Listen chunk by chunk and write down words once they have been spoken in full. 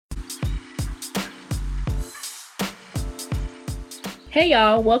Hey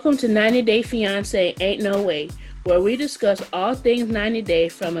y'all, welcome to 90 Day Fiancé Ain't No Way, where we discuss all things 90 Day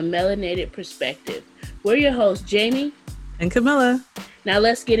from a melanated perspective. We're your hosts, Jamie and Camilla. Now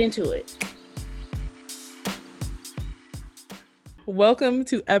let's get into it. Welcome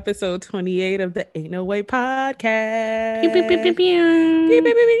to episode 28 of the Ain't No Way podcast. Pew, pew, pew, pew, pew. Pew,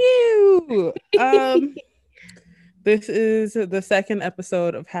 pew, pew, pew. This is the second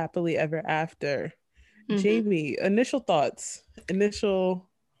episode of Happily Ever After. Mm-hmm. Jamie, initial thoughts. Initial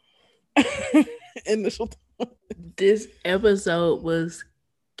thoughts. This episode was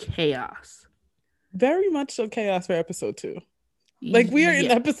chaos. Very much so chaos for episode 2. Like we are in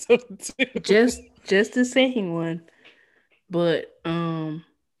episode 2. Just the second one. But I'm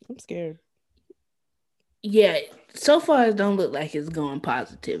scared. Yeah, so far it don't look like it's going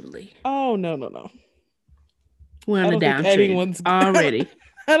positively. Oh no. We're on a downtrend already.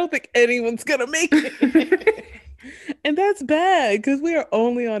 I don't think anyone's gonna make it. And that's bad because we are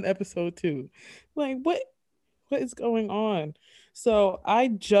only on episode 2. Like what is going on? So I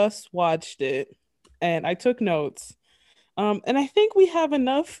just watched it and I took notes. And I think we have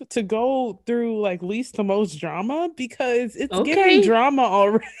enough to go through like least to most drama because it's giving drama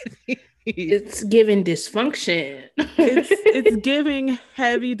already. It's giving dysfunction. It's giving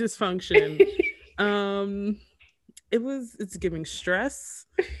heavy dysfunction. It's giving stress.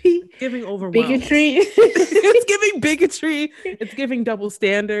 It's giving overwhelm. Bigotry. It's giving bigotry. It's giving double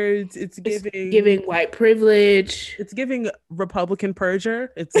standards. It's giving white privilege. It's giving Republican purger.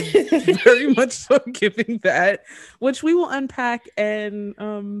 It's very much so giving that, which we will unpack and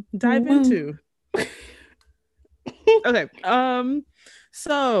dive into. Okay.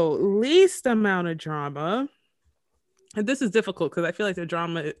 So least amount of drama. And this is difficult because I feel like the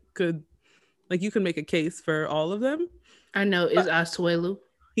drama could, like, you can make a case for all of them. I know. Is Asuelu?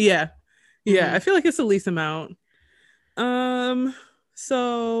 Yeah. I feel like it's the least amount.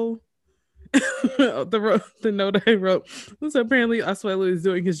 So the note I wrote was apparently Asuelu is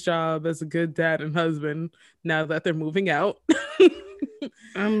doing his job as a good dad and husband now that they're moving out.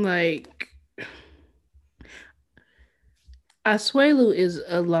 I'm like, Asuelu is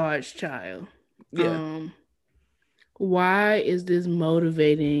a large child. Yeah. Why is this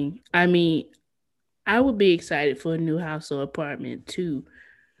motivating? I mean, I would be excited for a new house or apartment too,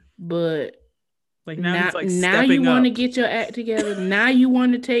 but like now you want to get your act together. Now you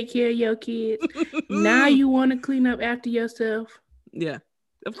want to take care of your kids. Now you want to clean up after yourself. Yeah,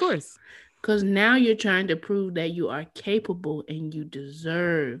 of course. Because now you're trying to prove that you are capable and you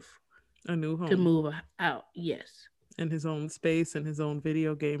deserve a new home to move out. Yes, in his own space, in his own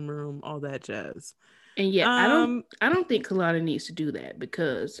video game room, all that jazz. And yeah, I don't think Kalani needs to do that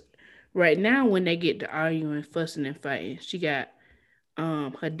because right now when they get to arguing, fussing, and fighting, she got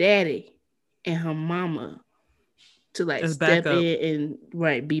her daddy and her mama to like step in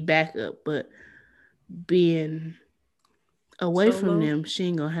and be backup, but being away from them, she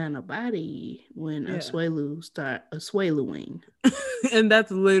ain't gonna have nobody when Asuelu start Asueluing. And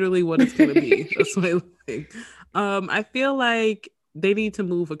that's literally what it's gonna be, Asueluing. I feel like they need to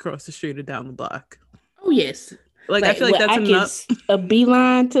move across the street or down the block. Oh yes. Like I feel like that's enough. A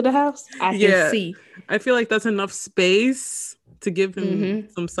beeline to the house. I can see. I feel like that's enough space to give him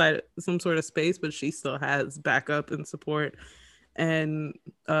some sort of space, but she still has backup and support and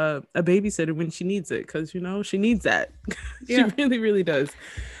a babysitter when she needs it, because she needs that. She really, really does.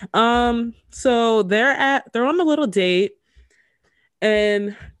 So they're on a little date,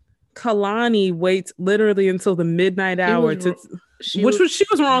 and Kalani waits literally until the midnight hour she was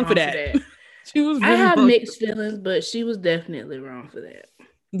wrong for that. I have mixed feelings, but she was definitely wrong for that.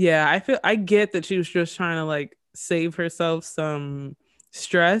 Yeah, I get that she was just trying to like save herself some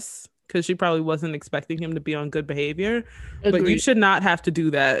stress because she probably wasn't expecting him to be on good behavior. Agreed. But you should not have to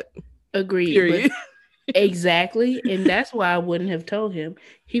do that. Agreed. Exactly. And that's why I wouldn't have told him.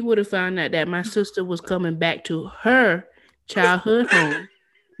 He would have found out that my sister was coming back to her childhood home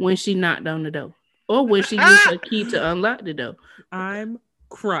when she knocked on the door or when she used her key to unlock the door. I'm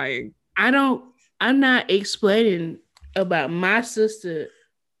crying. I'm not explaining about my sister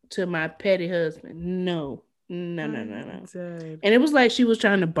to my petty husband. No. And it was like she was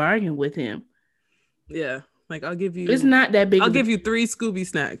trying to bargain with him. Yeah. Like, I'll give you... It's not that big. I'll give you 3 Scooby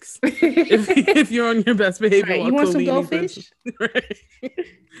snacks if you're on your best behavior. Right, you want some goldfish? Right.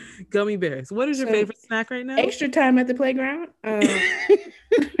 Gummy bears. What is your favorite snack right now? Extra time at the playground.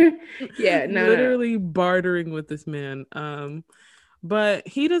 Yeah. No, literally bartering with this man. But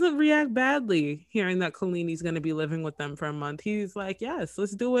he doesn't react badly hearing that Kalini's going to be living with them for a month. He's like, yes,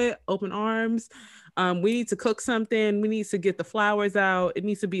 let's do it. Open arms. We need to cook something. We need to get the flowers out. It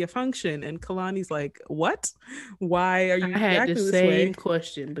needs to be a function. And Kalani's like, what? Why are you I had the reacting this way? same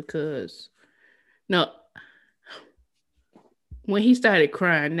question because no, when he started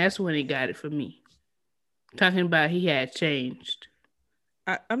crying, that's when it got it for me. Talking about he had changed.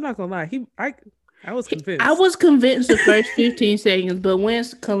 I'm not gonna lie. I was convinced. I was convinced the first 15 seconds, but when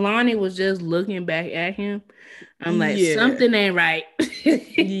Kalani was just looking back at him, I'm like, something ain't right.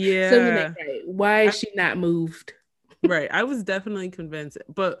 Yeah. Something ain't right. Why is she not moved? Right. I was definitely convinced.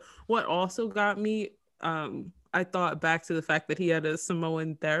 But what also got me, I thought back to the fact that he had a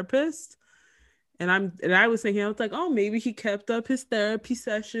Samoan therapist. And I was thinking, I was like, oh, maybe he kept up his therapy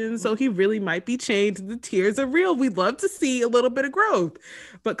sessions, so he really might be changed. The tears are real. We'd love to see a little bit of growth.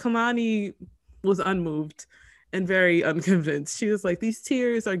 But Kalani was unmoved and very unconvinced. She was like, these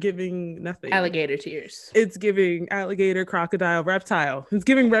tears are giving nothing. Alligator tears. It's giving alligator, crocodile, reptile. It's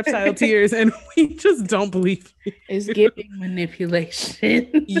giving reptile tears, and we just don't believe it. It's giving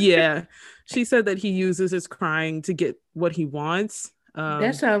manipulation. Yeah. She said that he uses his crying to get what he wants.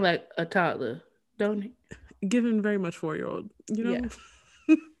 That sounds like a toddler. Don't it? Given very much 4-year-old, you know,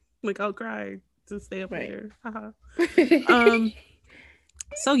 yeah. Like I'll cry to stay up there.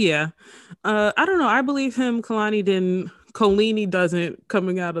 So yeah, I don't know. I believe him. Kolini doesn't.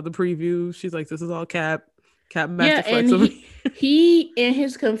 Coming out of the preview, she's like, "This is all Cap. Cap master flex." And he in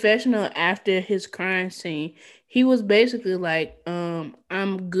his confessional after his crime scene, he was basically like,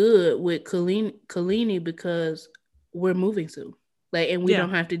 "I'm good with Kolini because we're moving soon, like, and we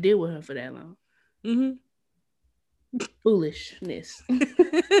don't have to deal with her for that long." Foolishness.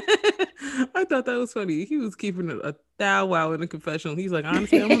 I thought that was funny. He was keeping a thou wow in the confessional. He's like,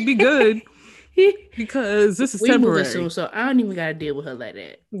 honestly, I'm gonna be good because this is temporary. Soon, so I don't even gotta deal with her like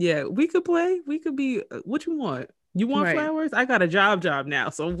that. Yeah, we could play. We could be. What you want? You want flowers? I got a job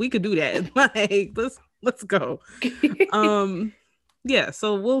now, so we could do that. Like, let's go. Yeah.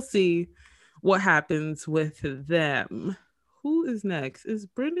 So we'll see what happens with them. Who is next? Is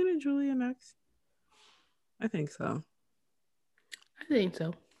Brendan and Julia next? I think so.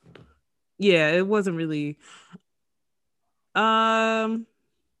 Yeah, it wasn't really. Actually,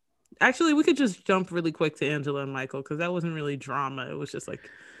 we could just jump really quick to Angela and Michael because that wasn't really drama. It was just like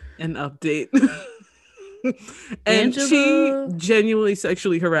an update. And she genuinely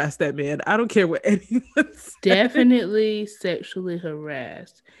sexually harassed that man. I don't care what anyone says. Definitely sexually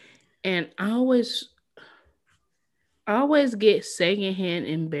harassed. And I always get secondhand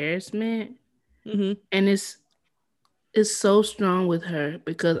embarrassment. Mm-hmm. And it's so strong with her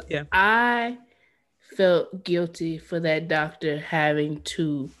because I felt guilty for that doctor having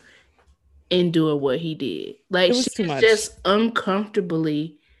to endure what he did. Like, she's just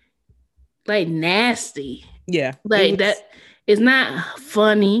uncomfortably, like, nasty. Yeah. Like, that is not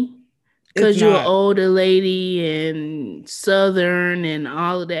funny because you're an older lady and Southern and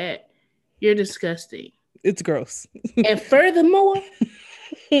all of that. You're disgusting. It's gross. And furthermore,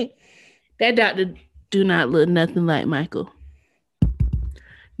 that doctor do not look nothing like Michael.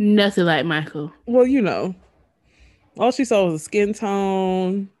 Nothing like Michael. Well, you know, all she saw was a skin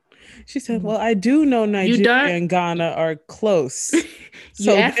tone. She said, well, I do know Nigeria and Ghana are close.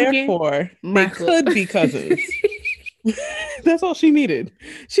 So therefore, Michael. They could be cousins. That's all she needed.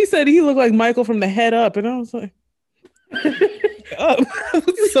 She said he looked like Michael from the head up. And I was like, I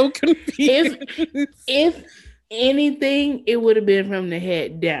was so confused. If anything, it would have been from the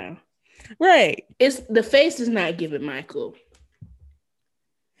head down. Right. It's the face is not giving Michael.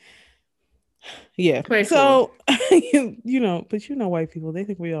 Yeah. So you know, but you know, white people, they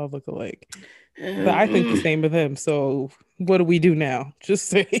think we all look alike. But I think the same of them. So what do we do now? Just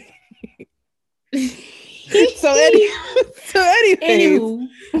say. So anyways,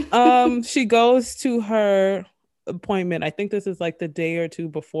 she goes to her appointment. I think this is like the day or two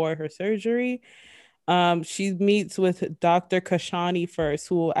before her surgery. She meets with Dr. Kashani first,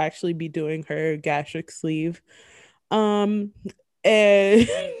 who will actually be doing her gastric sleeve. And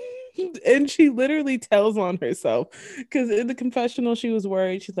she literally tells on herself because in the confessional she was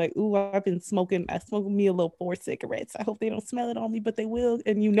worried. She's like, ooh, I smoked me a little 4 cigarettes. I hope they don't smell it on me, but they will.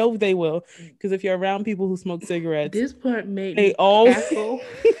 And you know they will, because if you're around people who smoke cigarettes, this part made me all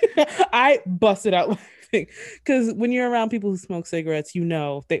I busted out laughing because when you're around people who smoke cigarettes, you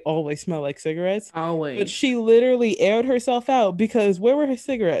know they always smell like cigarettes. Always. But she literally aired herself out because where were her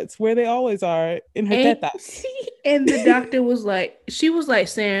cigarettes? Where they always are, in her tetas. And the doctor was like, she was like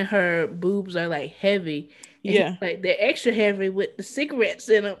saying her boobs are like heavy. And yeah. Like they're extra heavy with the cigarettes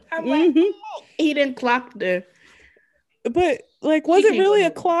in them. I'm like, oh, he didn't clock her. But like, was it really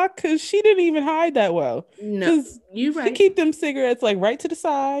a clock? Because she didn't even hide that well. No, you right. She keep them cigarettes like right to the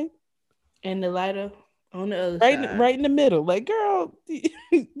side, and the lighter on the other side, right in the middle. Like, girl,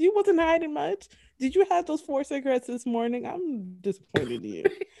 you wasn't hiding much. Did you have those 4 cigarettes this morning? I'm disappointed in you.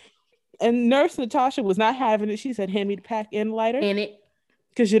 And Nurse Natasha was not having it. She said, "Hand me the pack and the lighter." And it,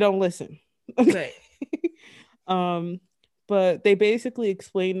 because you don't listen. Right. But they basically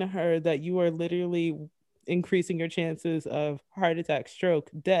explained to her that you are literally increasing your chances of heart attack, stroke,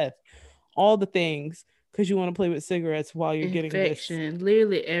 death, all the things because you want to play with cigarettes while you're getting infection,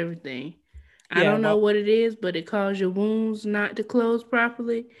 literally everything. I don't know what it is, but it causes your wounds not to close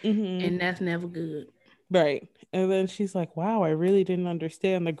properly, and that's never good. Right. And then she's like, "Wow, I really didn't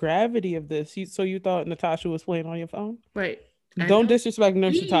understand the gravity of this. So you thought Natasha was playing on your phone?" Right. Don't disrespect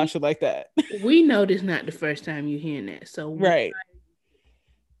Nurse Natasha like that. We know this is not the first time you're hearing that. So right.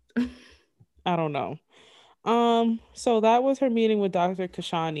 I don't know. So that was her meeting with Dr.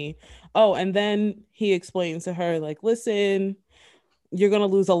 Kashani. Oh, and then he explains to her, like, listen, you're going to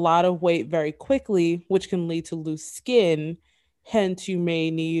lose a lot of weight very quickly, which can lead to loose skin. Hence, you may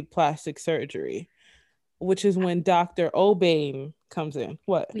need plastic surgery, which is when Dr. Obane comes in.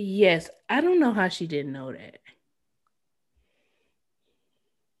 What? Yes. I don't know how she didn't know that.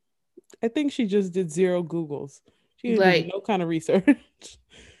 I think she just did 0 Googles. She didn't do no kind of research.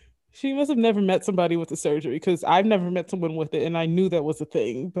 She must have never met somebody with the surgery because I've never met someone with it, and I knew that was a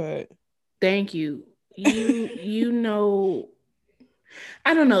thing. But thank you. You know,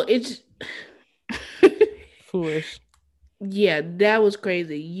 I don't know. It's foolish. Yeah, that was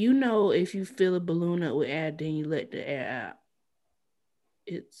crazy. You know, if you fill a balloon up with air, then you let the air out.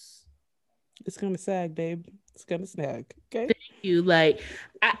 It's gonna sag, babe. It's gonna sag. Okay. Thank you. Like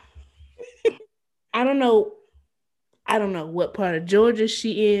I don't know. I don't know what part of Georgia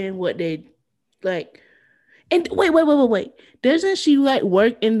she in, what they like. And wait. Doesn't she like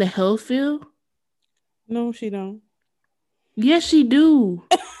work in the health field? No, she don't. Yes, she do.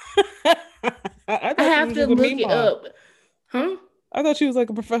 I have to look it up. Huh? I thought she was like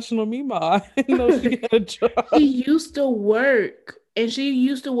a professional Mima. I didn't know she had a job. She used to work and she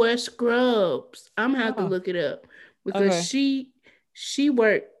used to wear scrubs. I'm gonna have to look it up because she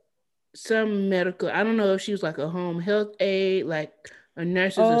worked some medical. I don't know if she was like a home health aide, like a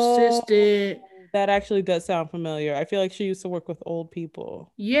nurse's assistant. That actually does sound familiar. I feel like she used to work with old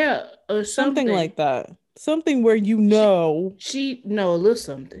people. Yeah, or something like that. Something where she know a little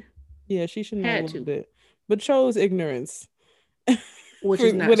something. Yeah, she should know a little bit, but chose ignorance, which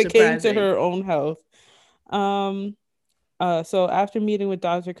is not when it came to her own health. So after meeting with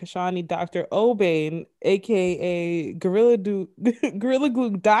Dr. Kashani, Dr. Obane, aka Gorilla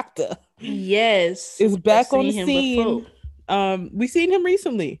Glue Doctor, yes, is back on the scene. We've seen him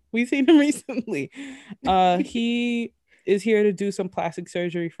recently. He is here to do some plastic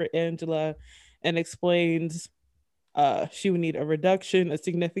surgery for Angela, and explains she would need a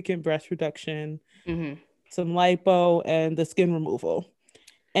significant breast reduction, some lipo, and the skin removal.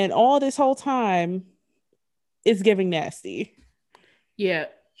 And all this whole time, it's giving nasty. Yeah.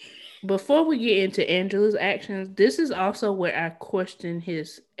 Before we get into Angela's actions, this is also where I question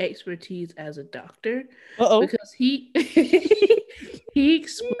his expertise as a doctor. Because he he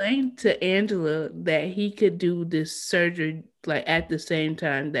explained to Angela that he could do this surgery like at the same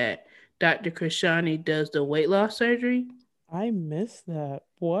time that Dr. Kashani does the weight loss surgery. I missed that.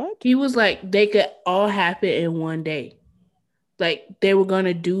 What? He was like, they could all happen in one day. Like they were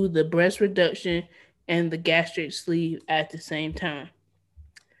gonna do the breast reduction and the gastric sleeve at the same time.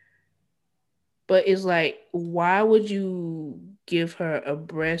 But it's like, why would you give her a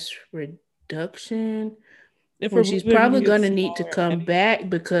breast reduction when she's probably going to need to come back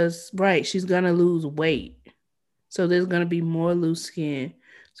because, she's going to lose weight. So there's going to be more loose skin.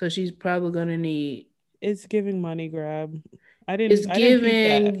 So she's probably going to need... It's giving money grab. We're going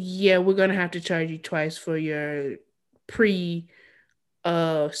to have to charge you twice for your pre-surgery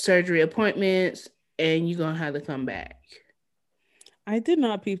appointments, and you're going to have to come back. I did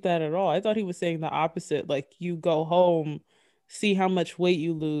not peep that at all. I thought he was saying the opposite. Like, you go home, see how much weight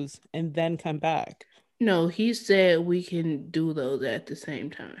you lose, and then come back. No, he said we can do those at the same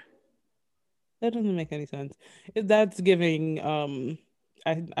time. That doesn't make any sense. That's giving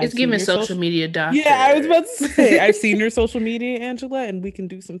it's giving social media doctor. Yeah, I was about to say I've seen your social media, Angela, and we can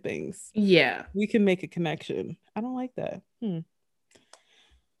do some things. Yeah. We can make a connection. I don't like that.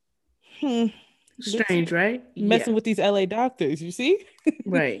 Strange, right? Messing with these LA doctors, you see?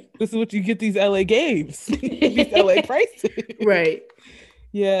 Right. This is what you get these LA games. These LA prices. Right.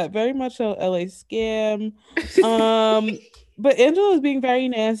 Yeah, very much a LA scam. But Angela was being very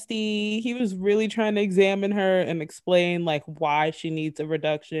nasty. He was really trying to examine her and explain like why she needs a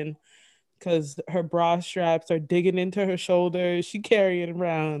reduction because her bra straps are digging into her shoulders. She carrying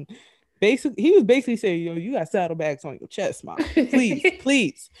around. Basically, he was basically saying, "Yo, you got saddlebags on your chest, mom. Please,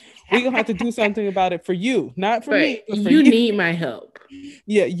 please, we gonna have to do something about it for you, not for Right. me, but for You you. need my help.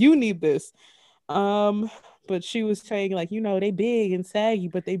 Yeah, you need this." Um, but she was saying like, they big and saggy,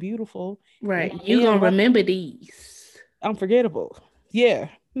 but they beautiful. And Right. my You man gonna left remember these. unforgettable. Yeah,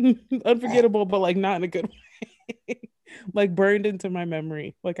 unforgettable, but like not in a good way. Like burned into my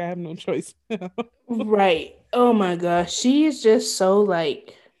memory. Like I have no choice now. Right. Oh my gosh. She is just so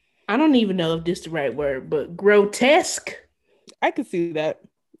like, I don't even know if this is the right word, but grotesque. I could see that.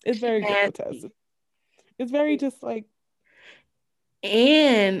 It's very grotesque. Nasty. It's very just like,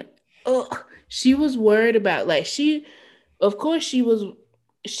 And she was worried about like of course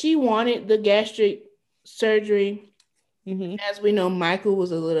she wanted the gastric surgery. mm-hmm. As we know, Michael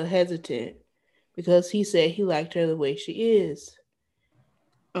was a little hesitant because he said he liked her the way she is.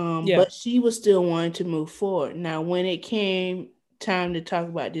 Yeah. But she was still wanting to move forward. Now, when it came time to talk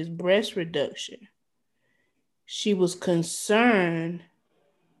about this breast reduction, she was concerned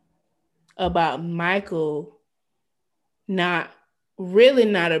about Michael not really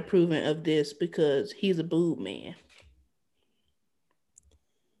not approving of this because he's a boob man.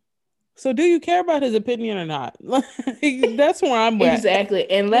 So do you care about his opinion or not? That's where I'm at. Exactly.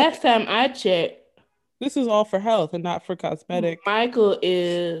 And last time I checked, This is all for health and not for cosmetic. Michael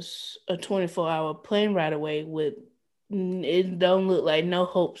is a 24-hour plane ride away with it don't look like no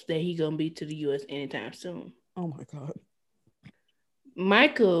hopes that he gonna be to the US anytime soon. Oh my God.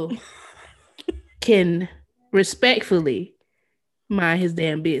 Michael can respectfully mind his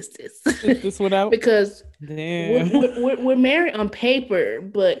damn business. This one out? Because Damn. we're married on paper,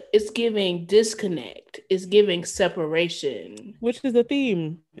 but it's giving disconnect. It's giving separation. Which is a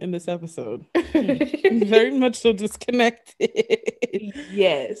theme in this episode. Very much so disconnected.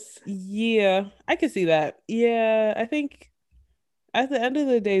 Yes. Yeah, I can see that. Yeah, I think at the end of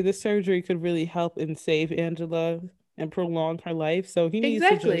the day, the surgery could really help and save Angela and prolong her life. So he needs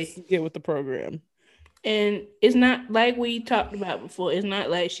to just get with the program. And it's not like we talked about before. It's not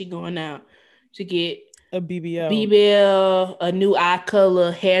like she going out to get a BBL, a new eye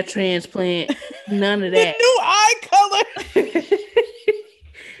color, hair transplant, none of that. New eye color.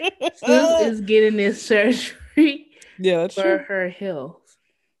 Sis is getting this surgery that's for true. her health.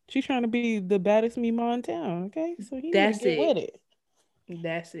 She's trying to be the baddest Mima in town. Okay, so he needs to get with it.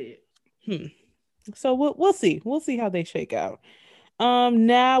 That's it. So we'll see. We'll see how they shake out.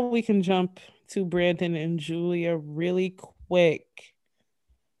 Now we can jump to Brandon and Julia really quick.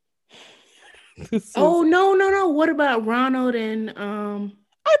 Oh no! What about Ronald and I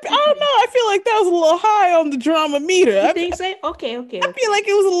don't know. I feel like that was a little high on the drama meter. You think so? Okay. I feel like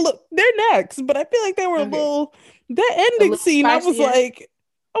it was a little. They're next, but I feel like they were a little. That ending scene, I was like,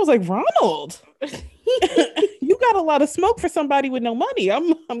 Ronald, you got a lot of smoke for somebody with no money.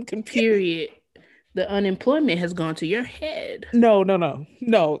 I'm confused. Period. The unemployment has gone to your head.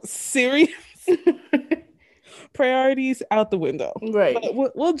 No. Serious. Priorities out the window. Right.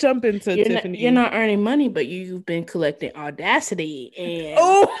 But we'll jump into Tiffany. You're not earning money, but you've been collecting audacity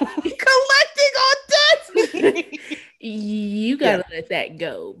and collecting audacity. You gotta let that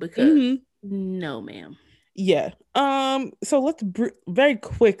go because no, ma'am. Yeah. So let's very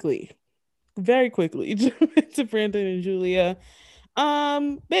quickly jump into Brandon and Julia.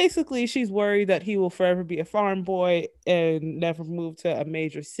 Basically, she's worried that he will forever be a farm boy and never move to a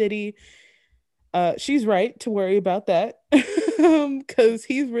major city. She's right to worry about that because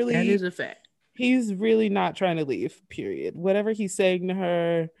that is a fact. He's really not trying to leave, period. Whatever he's saying to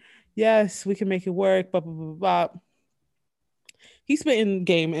her, yes, we can make it work, blah blah blah blah. He's spitting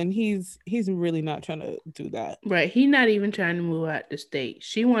game and he's really not trying to do that. Right. He's not even trying to move out the state.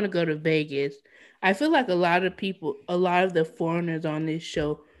 She want to go to Vegas. I feel like a lot of the foreigners on this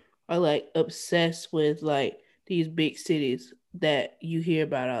show are like obsessed with like these big cities that you hear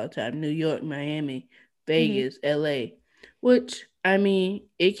about all the time. New York, Miami, Vegas, LA. Which, I mean,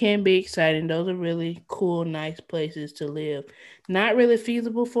 it can be exciting. Those are really cool, nice places to live. Not really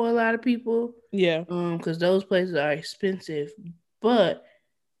feasible for a lot of people. Yeah. Because those places are expensive. But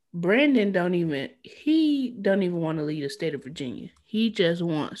Brandon don't even want to leave the state of Virginia. He just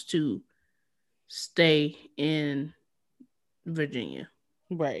wants to stay in Virginia.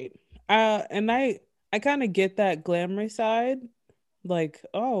 Right. And I kind of get that glamorous side. Like,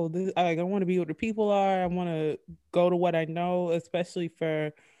 I want to be where the people are. I want to go to what I know, especially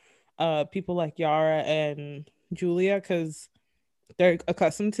for people like Yara and Julia, because they're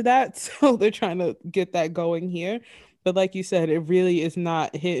accustomed to that. So they're trying to get that going here. But like you said, it really is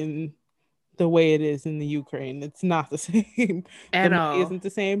not hitting the way it is in the Ukraine. It's not the same. The At money all. isn't the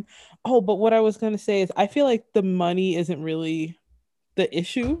same. Oh, but what I was going to say is I feel like the money isn't really the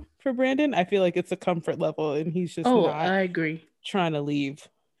issue for Brandon. I feel like it's a comfort level and he's just Oh, not I agree. trying to leave.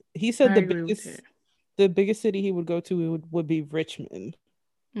 He said I agree with that. the biggest city he would go to would be Richmond,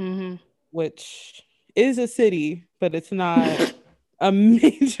 Mm-hmm. which is a city, but it's not a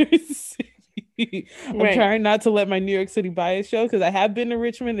major city. I'm Right. trying not to let my New York City bias show because I have been to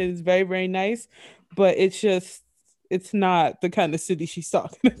Richmond. It's very, very nice, but it's not the kind of city she's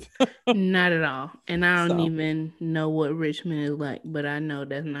talking about. Not at all. And I don't So even know what Richmond is like, but I know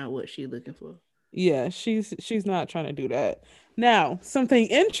that's not what she's looking for. yeah, she's not trying to do that. Now, something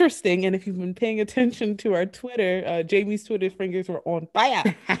interesting, and if you've been paying attention to our Twitter, Jamie's Twitter fingers were on fire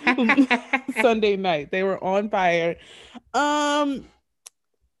Sunday night. They were on fire. Um,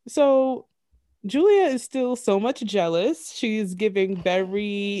 so Julia is still so much jealous. She's giving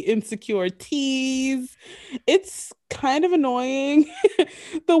very insecure teas. It's kind of annoying.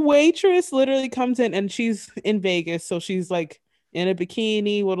 The waitress literally comes in and she's in Vegas, so she's like in a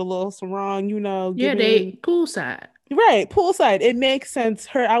bikini with a little sarong, Yeah, they giving poolside. right poolside. It makes sense.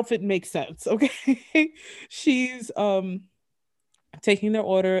 Her outfit makes sense. Okay, she's taking their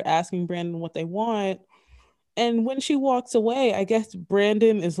order, asking Brandon what they want, and when she walks away, I guess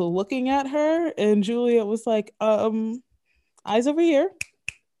Brandon is looking at her, and Julia was like, eyes over here.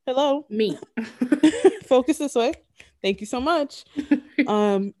 Hello. Me. Focus this way. Thank you so much.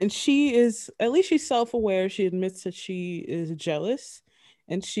 And she is, at least she's self-aware. She admits that she is jealous,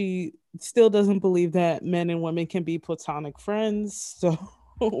 and she still doesn't believe that men and women can be platonic friends. So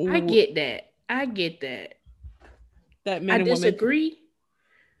I get that. I get that. that I men and women, disagree,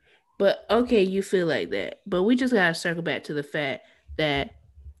 but okay, you feel like that. But we just gotta circle back to the fact that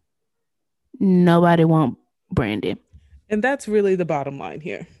nobody want Brandon. and that's really the bottom line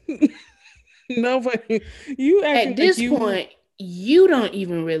here. Nobody, you At acting like this you, point, you don't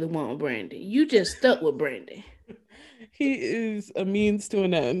even really want Brandon. You just stuck with Brandon. he is a means to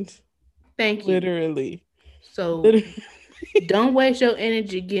an end. Thank you. Literally. So Literally. don't waste your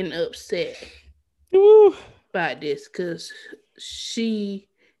energy getting upset Woo. about this, because she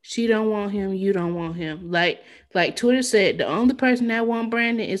don't want him, you don't want him. Like Twitter said, the only person that want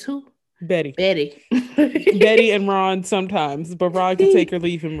Brandon is who? Betty. Betty. Betty and Ron sometimes, but Ron can take or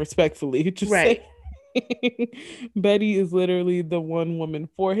leave him respectfully. Just Right. say Betty is literally the one woman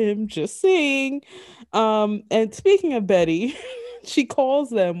for him. Just saying. And speaking of Betty, she calls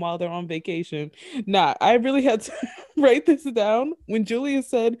them while they're on vacation. Nah, I really had to write this down. When Julia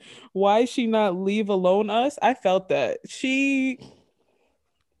said, "Why she not leave alone us?" I felt that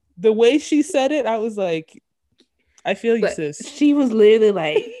the way she said it, I was like, I feel you, But sis. she was literally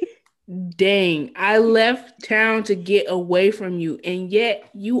like, dang, I left town to get away from you, and yet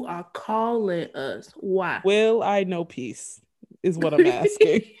you are calling us. Why? Will I know peace? Is what I'm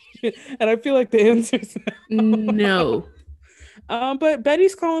asking. And I feel like the answer is No. but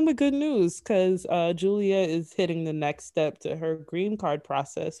Betty's calling the good news because Julia is hitting the next step to her green card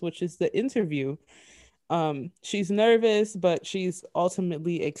process, which is the interview. She's nervous, but she's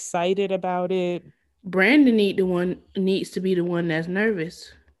ultimately excited about it. Brandon needs to be the one that's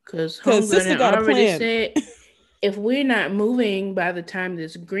nervous, because Because homegirl sister had got a already plan. said, if we're not moving by the time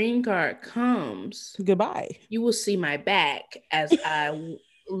this green card comes, Goodbye. you will see my back as I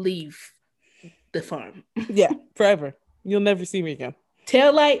leave the farm. Yeah, forever. You'll never see me again.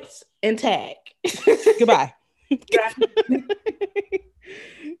 Tail lights and tag. Goodbye.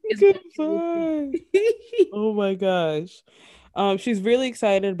 It's Goodbye. Oh my gosh. She's really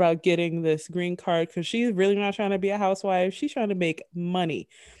excited about getting this green card because she's really not trying to be a housewife. She's trying to make money.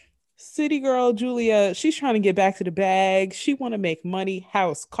 City girl Julia, she's trying to get back to the bag. She want to make money,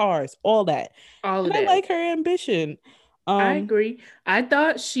 house, cars, all that. All of And I that. like her ambition. I agree. I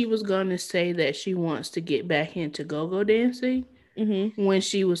thought she was going to say that she wants to get back into go-go dancing mhm. when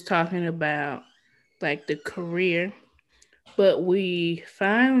she was talking about like the career, but we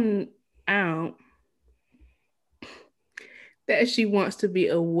found out that she wants to be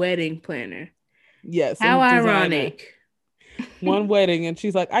a wedding planner. Yes, How and designer. ironic. One wedding, and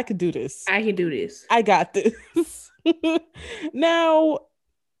she's like, I could do this. I can do this. I got this. Now,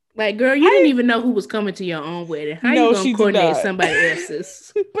 Like, girl, you didn't even know who was coming to your own wedding. How you no, gonna she did coordinate not. somebody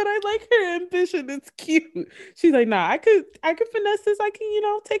else's? But I like her ambition. It's cute. She's like, nah, I could finesse this. I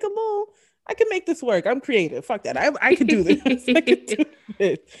can, take a little. I can make this work. I'm creative. Fuck that. I could do this. I could do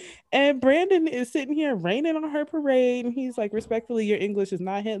this. And Brandon is sitting here raining on her parade, and he's like, respectfully, your English is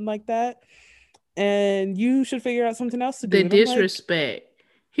not hitting like that, and you should figure out something else to do. The And I'm like, disrespect.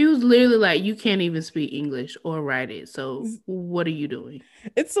 He was literally like, you can't even speak English or write it. So what are you doing?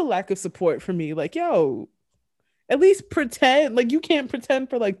 It's a lack of support for me. Like, yo, at least pretend. Like, you can't pretend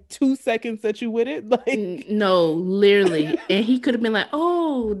for like 2 seconds that you with it. Like, No, literally. And he could have been like,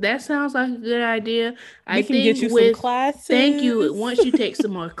 oh, that sounds like a good idea. we I can get think you some with, thank you. classes. Once you take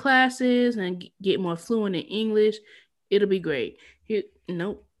some more classes and get more fluent in English, it'll be great.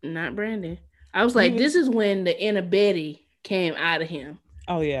 Nope, not Brandon. I was He like, this was, is when the inner Betty came out of him.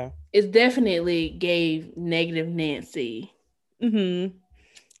 oh yeah. It definitely gave negative Nancy. Mm-hmm.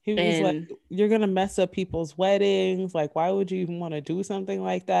 He was like, And you're gonna mess up people's weddings. Like, why would you even want to do something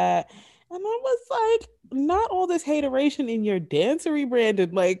like that? And I was like, not all this hateration in your dancery,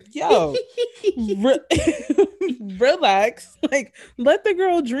 Brandon. Like, yo, relax. Like, let the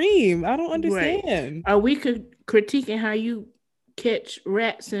girl dream. I don't right. understand. Are we critiquing how you catch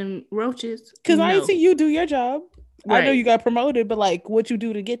rats and roaches? Cause I ain't No. see you do your job. I know you Right. got promoted, but like what you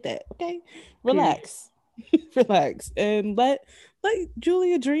do to get that. Okay. Period. Relax. Relax. And let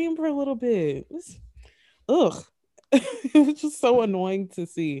Julia dream for a little bit. Ugh. It was just so annoying to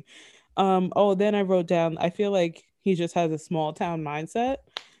see. Oh, then I wrote down, I feel like he just has a small town mindset.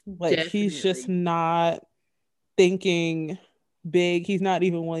 Like he's just Definitely. not thinking big. He's not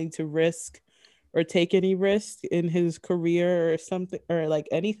even willing to risk or take any risk in his career or something or like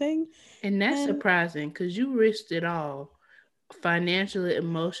anything. And that's And surprising because you risked it all financially,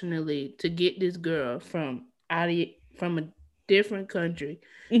 emotionally to get this girl from a different country.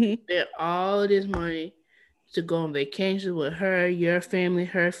 You mhm, spent all this money to go on vacation with her, your family,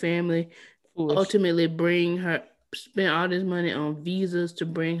 her family, foolish. ultimately bring her spend all this money on visas to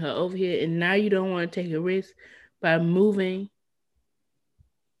bring her over here, and now you don't want to take a risk by moving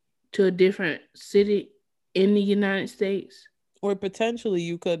to a different city in the United States. Or potentially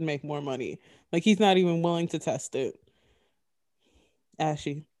you could make more money. Like he's not even willing to test it.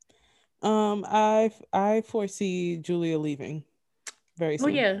 Ashy. I foresee Julia leaving very Oh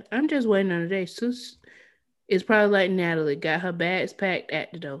soon. yeah, I'm just waiting on the day. Sus is probably like Natalie, got her bags packed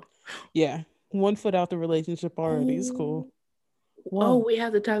at the door. Yeah. 1 foot out the relationship already. It's cool. Oh, oh, Whoa. we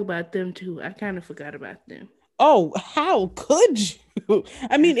have to talk about them too. I kind of forgot about them. Oh, how could you? I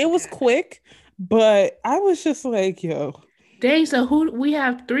I mean, it was forgot. quick, but I was just like, yo, Dang, so who we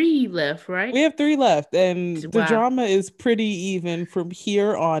have three left, right? we have three left, and the Wow. drama is pretty even from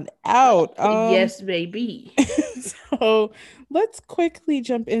here on out. Yes, baby. So let's quickly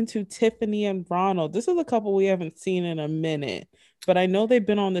jump into Tiffany and Ronald. This is a couple we haven't seen in a minute, but I know they've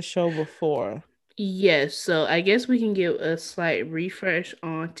been on the show before. Yes, so I guess we can give a slight refresh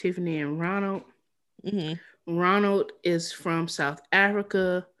on Tiffany and Ronald. Hmm. Ronald is from South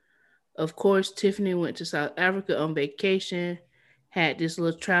Africa. Of course, Tiffany went to South Africa on vacation, had this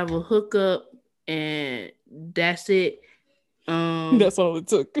little travel hookup, and that's it. Um, That's all it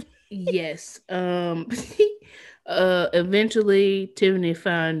took. yes. Eventually Tiffany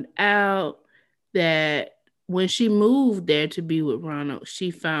found out that when she moved there to be with Ronald,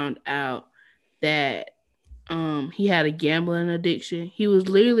 she found out that he had a gambling addiction. He was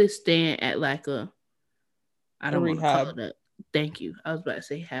literally staying at like a, I A don't want to call rehab. it a, thank you. I was about to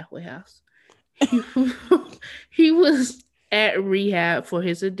say halfway house. He, he was at rehab for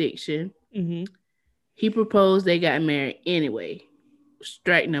his addiction. Hmm. He proposed, they got married anyway.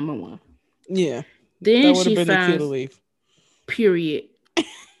 Strike number one. Yeah, that Then would have she been the cue to finds leave. period,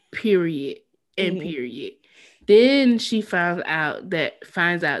 period, and Hmm. period. Then she finds out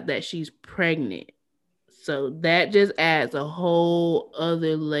that she's pregnant. So that just adds a whole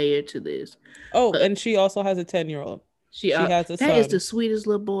other layer to this. Oh, But and she also has a 10-year-old. she She has a that is the son. sweetest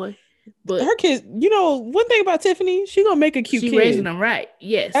little boy. But Her kid, one thing about Tiffany, she gonna make a cute she raising kid. them right. That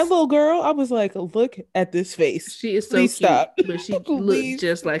Yes. little girl, I was like, look at this face. She is so Please cute, stop. but she looks Please.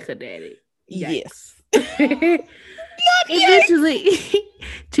 just like her daddy. Yikes. Yes. Yikes. Eventually,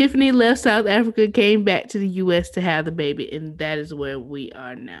 Tiffany left South Africa, came back to the US to have the baby, and that is where we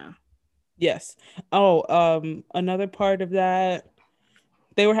are now. Yes. Oh, another part of that,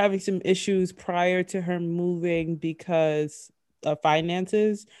 they were having some issues prior to her moving because of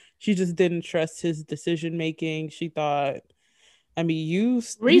finances. She just didn't trust his decision making. She thought, I mean, you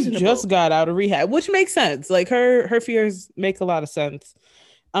just Reasonable. got out of rehab, which makes sense. Like her fears make a lot of sense.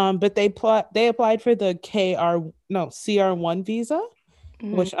 But they applied for the CR1 visa,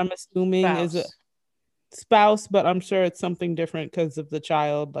 Mm-hmm. which I'm assuming is a Spouse. spouse, but I'm sure it's something different because of the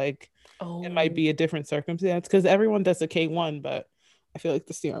child. Like it might Oh, be a different circumstance because everyone does a K1, but I feel like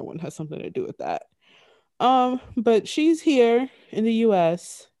the CR1 has something to do with that. But she's here in the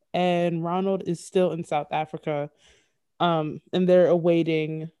US and Ronald is still in South Africa. And they're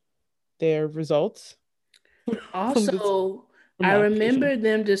awaiting their results from this also, I remember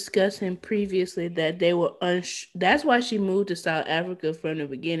them discussing previously that they were that's why she moved to South Africa from the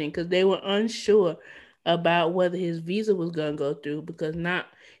beginning, because they were unsure about whether his visa was going to go through, because not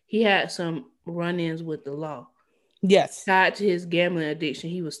he had some run-ins with the law. Yes. Tied to his gambling addiction,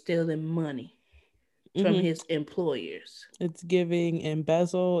 he was stealing money from his employers. It's giving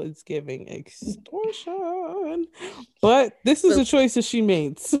embezzle. It's giving extortion. But this is a choice that she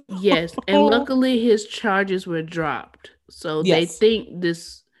made. So. Yes, and luckily his charges were dropped, so they think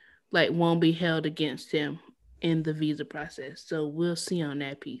this won't be held against him in the visa process. So we'll see on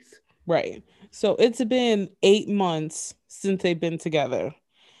that piece. Right. So it's been 8 months since they've been together.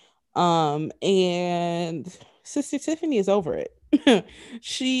 And Sister Tiffany is over it.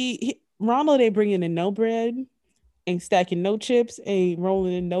 Ronald ain't bringing in no bread, ain't stacking no chips, ain't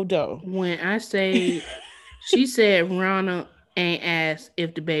rolling in no dough. When I say, she said Ronald ain't asked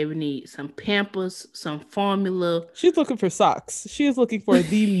if the baby needs some Pampers, some formula. She's looking for socks. She is looking for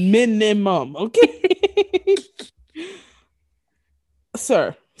the minimum, okay?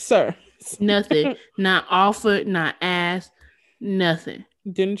 Sir. Nothing. Not offered, not asked, nothing.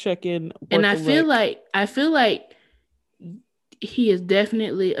 Didn't check in. And I feel like he is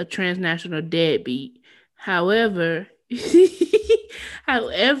definitely a transnational deadbeat. However,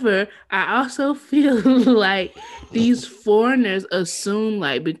 I also feel like these foreigners assume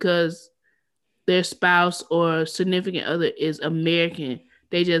because their spouse or significant other is American,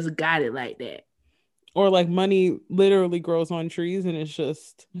 they just got it like that. Or money literally grows on trees and it's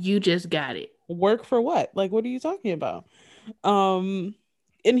just... You just got it. Work for what? What are you talking about? And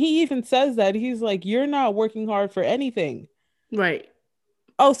he even says that. He's like, you're not working hard for anything. Right.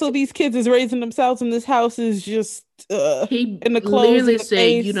 Oh, so these kids is raising themselves and this house is just he in the clothes literally said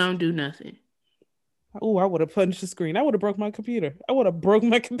face. You don't do nothing. Oh, I would have punched the screen. I would have broke my computer.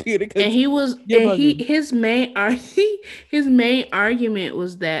 And he was his main argument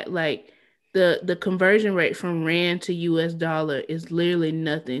was that the conversion rate from rand to US dollar is literally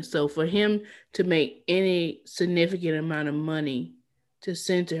nothing. So for him to make any significant amount of money to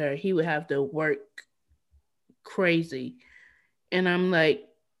send to her, he would have to work crazy. And I'm like,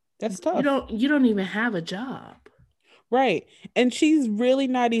 that's tough. You don't even have a job. Right. And she's really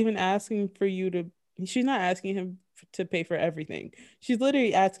not even asking for she's not asking him to pay for everything. She's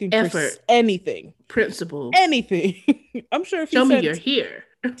literally asking for anything. Principle. Anything. I'm sure if show me you're here.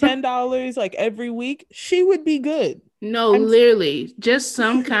 $10 every week, she would be good. No, literally, just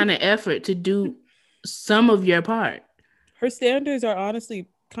some kind of effort to do some of your part. Her standards are honestly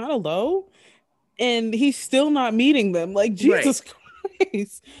kind of low, and he's still not meeting them. Jesus Christ.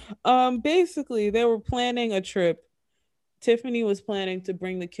 Basically, they were planning a trip. Tiffany was planning to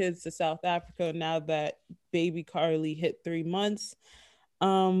bring the kids to South Africa now that baby Carly hit 3 months.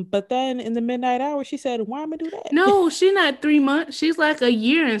 But then in the midnight hour, she said, why am I do that? No, she's not 3 months. She's like a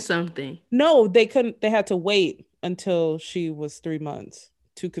year and something. No, they had to wait until she was 3 months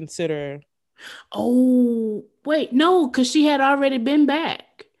to consider. Oh, wait, no, because she had already been back.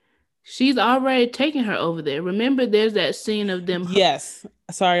 She's already taken her over there. Remember, there's that scene of them. Yes.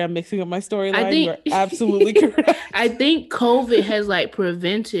 Sorry, I'm mixing up my storyline. You're absolutely correct. I think COVID has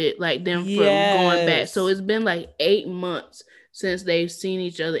prevented them from going back. So it's been 8 months since they've seen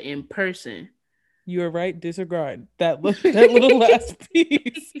each other in person. You're right. Disregard that little last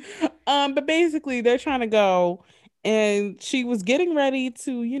piece. But basically, they're trying to go, and she was getting ready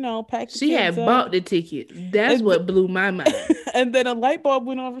to, pack. She had bought the ticket. That's what blew my mind. And then a light bulb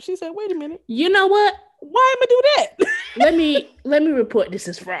went off, and she said, "Wait a minute. You know what? Why am I do that? let me report this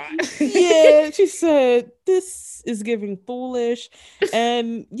as fraud." Yeah, she said this is giving foolish,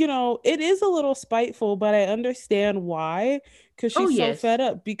 and it is a little spiteful, but I understand why, because she's so fed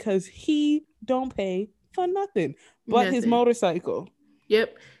up because he don't pay for nothing but his motorcycle.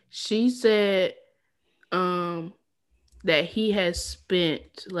 Yep, she said that he has spent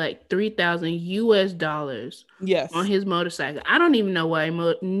 $3,000 on his motorcycle. I don't even know why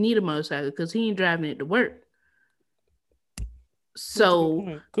he need a motorcycle, because he ain't driving it to work.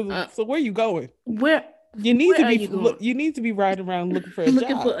 So, so where you going? Where you need to be riding around looking for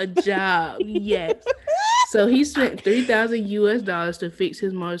a job. Yes. So he spent $3,000 to fix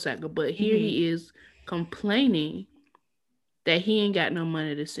his motorcycle, but here he is complaining that he ain't got no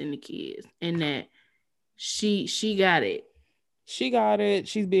money to send the kids, and that she got it. She got it.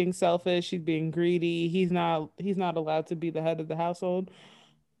 She's being selfish. She's being greedy. He's not allowed to be the head of the household.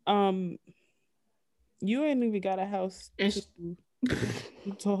 You ain't even got a house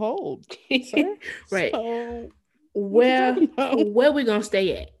to hold, sir. Right. So, where we gonna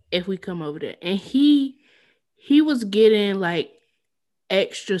stay at if we come over there? And he was getting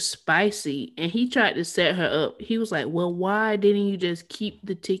extra spicy, and he tried to set her up. He was like, well, why didn't you just keep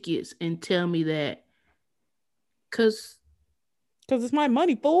the tickets and tell me that? Because it's my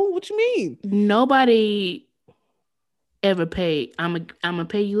money, fool. What you mean? nobody ever paid. I'm gonna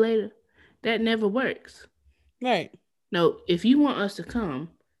pay you later. That never works. Right. No, if you want us to come,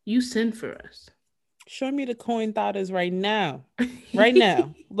 you send for us. Show me the coin thottas right now. Right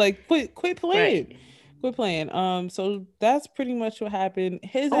now. Like quit playing. Right. Quit playing. So that's pretty much what happened.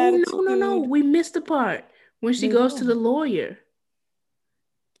 His Oh no, no, no. attitude. We missed the part when she Wait, goes to what? the lawyer.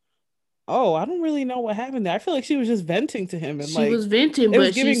 Oh, I don't really know what happened there. I feel like she was just venting to him and She like was venting, it was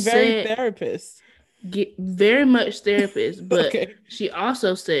but she giving very said therapist. get very much therapist, but Okay. she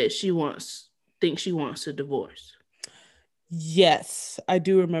also said thinks she wants a divorce. Yes, I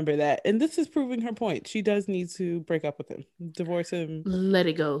do remember that. And this is proving her point. She does need to break up with him, divorce him. Let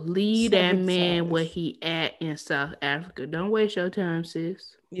it go. Leave that Sever the man where ties. he at in South Africa. Don't waste your time,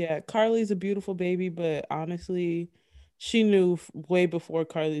 sis. Yeah, Carly's a beautiful baby, but honestly, she knew way before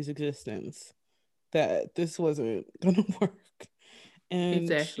Carly's existence that this wasn't gonna work. And she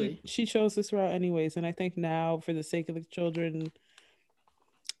Exactly. she chose this route anyways. And I think now, for the sake of the children,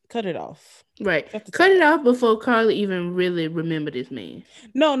 cut it off. Right. Cut the Cut it ties. off before Carly even really remembered this man.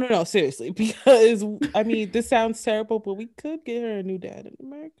 No, no, no, seriously. Because I mean, this sounds terrible, but we could get her a new dad in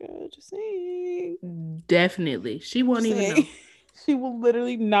America. Just saying. Definitely. She won't Just even saying. know. She will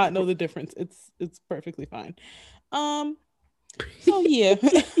literally not know the difference. It's perfectly fine. Um, so yeah.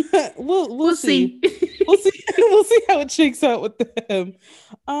 We'll We'll see. see. We'll see. We'll see how it shakes out with them.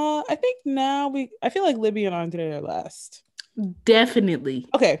 I think now I feel like Libby and Andre are last. Definitely.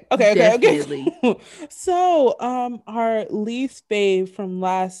 Definitely. Okay. So, our least fave from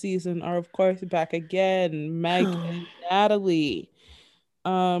last season are of course back again, Meg and Natalie.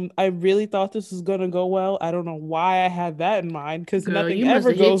 I really thought this was gonna go well. I don't know why I had that in mind because Girl, nothing you must ever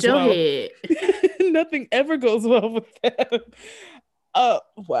have hit goes your well. head. Nothing ever goes well with them.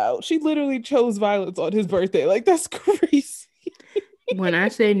 Wow. She literally chose violence on his birthday. Like that's crazy. When I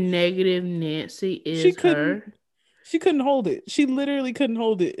say negative Nancy She is couldn't her. she couldn't hold it. She literally couldn't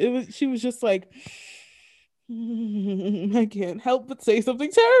hold it. She was just like I can't help but say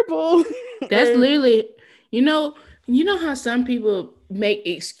something terrible. That's Or literally, you know how some people make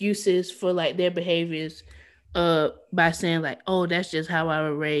excuses for like their behaviors by saying like, oh, that's just how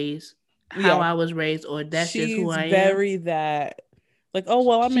yeah, I was raised, or that's just who she's I am. very that like, oh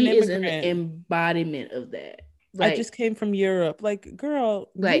well, I'm an She is an immigrant. embodiment of that. I just Like came from Europe. Like, girl,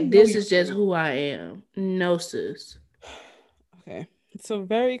 you like know this you're is just great. who I am. No sis. Okay. So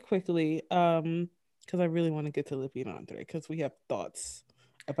very quickly, because I really want to get to Libby and Andre because we have thoughts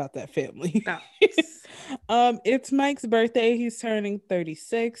about that family. Thoughts. It's Mike's birthday. He's turning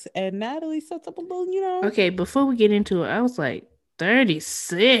 36, and Natalie sets up a little. Okay, before we get into it, I was like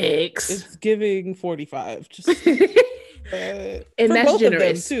 36. It's giving 45. Just And for that's both of them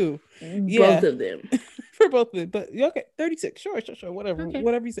generous. too. Both Yeah. of them. For both of them. But yeah, okay, 36. Sure. Whatever. Okay.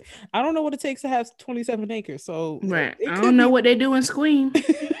 Whatever you say. I don't know what it takes to have 27 acres. So Right. it I could don't know be. what they do in Squeam.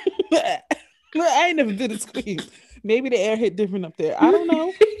 I ain't never been to Squeeze. Maybe the air hit different up there. I don't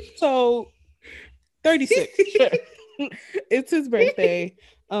know. So 36. Sure. It's his birthday.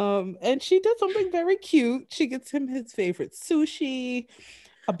 And she did something very cute. She gets him his favorite sushi,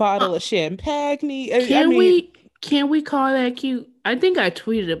 a bottle of champagne. I Can mean, we call that cute? I think I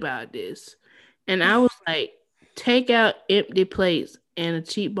tweeted about this, and I was like, take out empty plates and a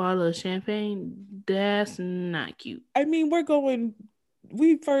cheap bottle of champagne. That's not cute.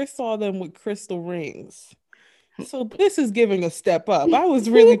 we first saw them with crystal rings. So this is giving a step up. I was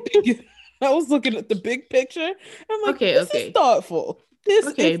really thinking, I was looking at the big picture. I'm like, Okay, this is okay, thoughtful. This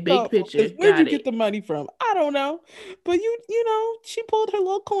okay. is Big thoughtful. picture, Because where'd you got get it. the money from? I don't know. But she pulled her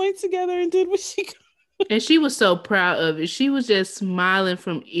little coins together and did what she could. And she was so proud of it. She was just smiling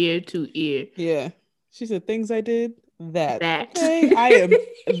from ear to ear. Yeah. She said, things I did, that. That Okay. I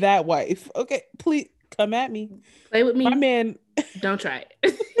am that wife. Okay. Please come at me. play with My me. man, Don't try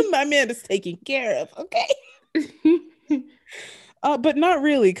my man is taken care of. Okay. it. But not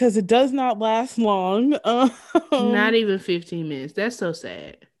really, because it does not last long. Not even 15 minutes. That's so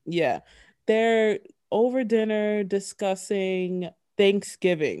sad. Yeah. They're over dinner discussing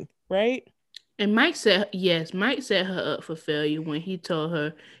Thanksgiving, right? And Mike said, yes, Mike set her up for failure when he told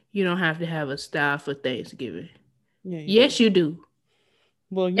her, you don't have to have a style for Thanksgiving. Yeah, you do. Yes, you do.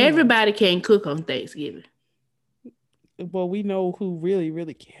 Well, Everybody can cook on Thanksgiving. well, we know who really,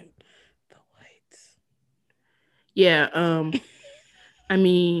 really can. The whites. Yeah, I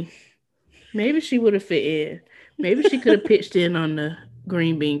mean, maybe she would have fit in. Maybe she could have pitched in on the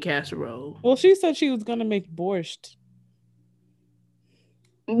green bean casserole. Well, she said she was gonna make borscht.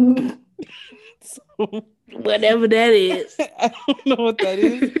 So, Whatever that is. I don't know what that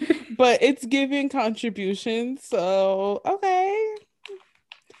is, but it's giving contributions. So, okay,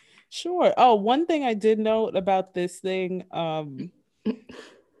 sure. Oh, one thing I did note about this thing,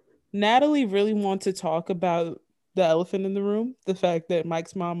 Natalie really wants to talk about the elephant in the room, the fact that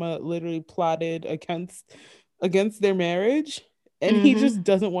Mike's mama literally plotted against their marriage, and he just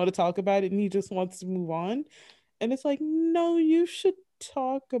doesn't want to talk about it, and he just wants to move on. And it's like, no, you should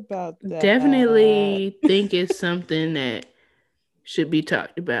talk about that. Definitely think it's something that should be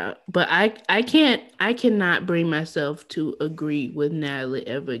talked about. But I cannot bring myself to agree with Natalie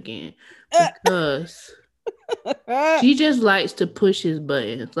ever again because she just likes to push his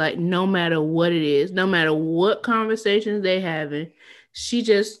buttons. Like no matter what it is, no matter what conversations they having, she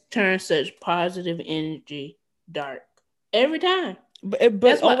just turns such positive energy dark every time. But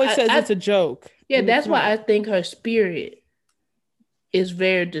always says it's a joke. Yeah, that's why I think her spirit is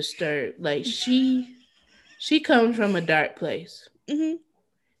very disturbed. Like she comes from a dark place. Mm-hmm.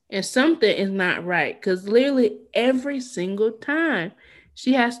 And something is not right because literally every single time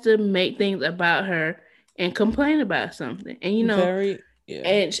she has to make things about her and complain about something. And you know,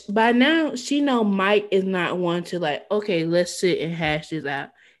 and by now she know Mike is not one to like, okay, let's sit and hash this out.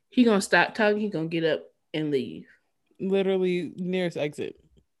 He gonna stop talking. He gonna get up and leave. Literally nearest exit.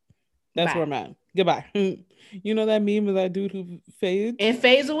 That's where I'm at. Goodbye. You know that meme of that dude who fades? And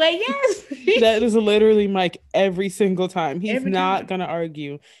fades away, yes. That is literally Mike every single time. He's not going to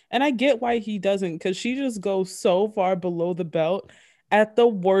argue. And I get why he doesn't, because she just goes so far below the belt at the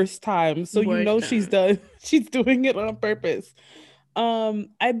worst time. So you know she's doing it on purpose.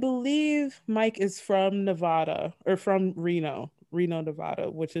 I believe Mike is from Nevada or from Reno, Nevada,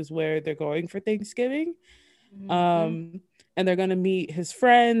 which is where they're going for Thanksgiving. And they're going to meet his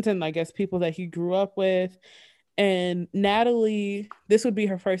friends and I guess people that he grew up with. And Natalie, this would be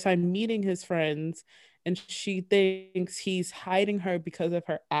her first time meeting his friends, and she thinks he's hiding her because of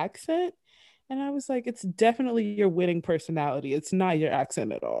her accent. And I was like, it's definitely your winning personality. It's not your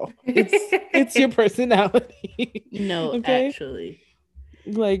accent at all. It's your personality. No, okay? Actually.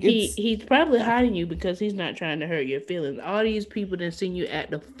 Like he's probably hiding you because he's not trying to hurt your feelings. All these people that seen you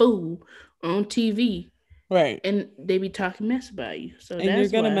act the fool on TV. Right. And they be talking mess about you. So and you're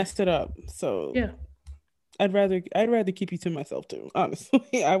gonna mess it up. So yeah. I'd rather keep you to myself too,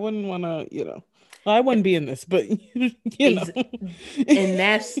 honestly. I wouldn't wanna, I wouldn't be in this, but you know. And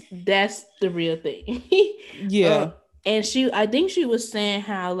that's the real thing. Yeah. And I think she was saying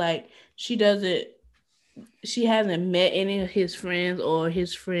how like she hasn't met any of his friends or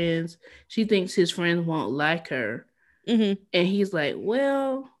his friends. She thinks his friends won't like her. Mm-hmm. And he's like,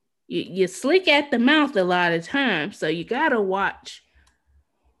 well, you're slick at the mouth a lot of times, so you gotta watch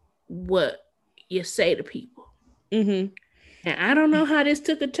what you say to people. Mm-hmm. And I don't know how this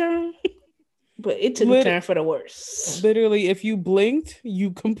took a turn, but it took a turn for the worse. Literally, if you blinked,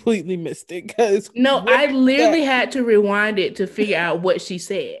 you completely missed it. I literally had to rewind it to figure out what she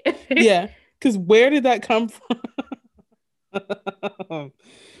said. Yeah, because where did that come from?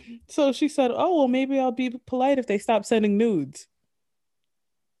 So she said, oh, well, maybe I'll be polite if they stop sending nudes.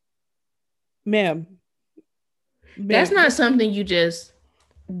 Ma'am. That's not something you just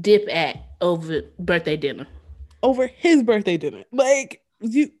dip at over birthday dinner. Over his birthday dinner. Like,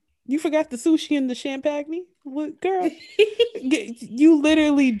 you forgot the sushi and the champagne? What, girl? You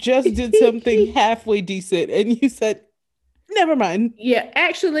literally just did something halfway decent and you said, never mind. Yeah,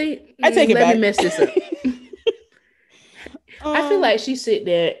 actually, I take it back. Let me mess this up. I feel like she sit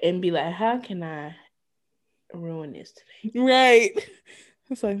there and be like, how can I ruin this today? Right.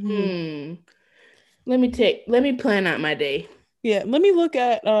 It's like, Let me plan out my day. Yeah, let me look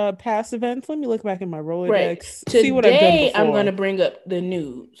at past events. Let me look back in my Rolodex. Right. See what I've done before. I'm gonna bring up the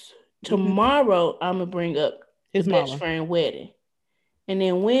news. Tomorrow I'm gonna bring up his best friend wedding. And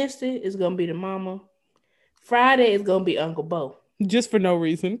then Wednesday is gonna be the mama. Friday is gonna be Uncle Bo. Just for no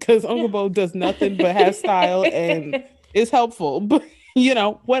reason, because Uncle Bo does nothing but have style and is helpful. But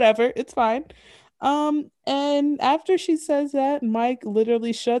whatever, it's fine. And after she says that, Mike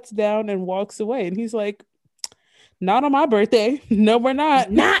literally shuts down and walks away. And he's like, not on my birthday. No, we're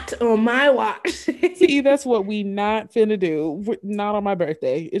not. Not on my watch. See, that's what we not finna do. We're not on my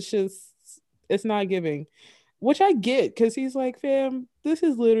birthday. It's not giving. Which I get, because he's like, fam, this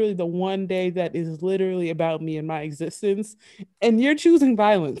is literally the one day that is literally about me and my existence. And you're choosing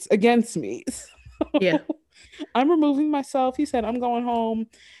violence against me. So, yeah. I'm removing myself. He said, I'm going home.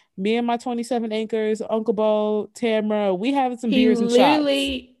 Me and my 27 anchors, Uncle Bo, Tamra, we having some beers and shots.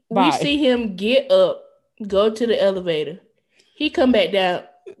 We see him get up, go to the elevator. He come back down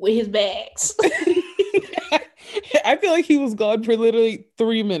with his bags. I feel like he was gone for literally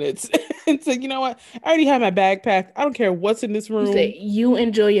 3 minutes. And so, you know what? I already have my bag packed. I don't care what's in this You said room. you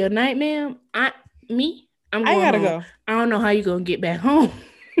enjoy your night, ma'am. I'm I going gotta home. go. I don't know how you gonna get back home.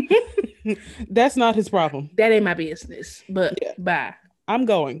 That's not his problem. That ain't my business. But Yeah, bye. I'm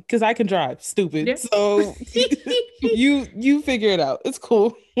going because I can drive. Stupid. Yeah. So you figure it out. It's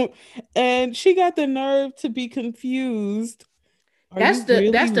cool. And she got the nerve to be confused. Are you That's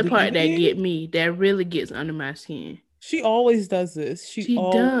really the part that leaving? get me. That really gets under my skin. She always does this. She She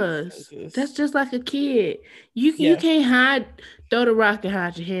always does does. this. That's just like a kid. You Yeah. can't throw the rock and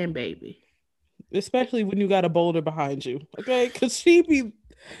hide your hand, baby. Especially when you got a boulder behind you. Okay. Cause she be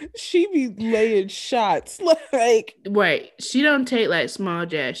laying shots. Like Right. She don't take like small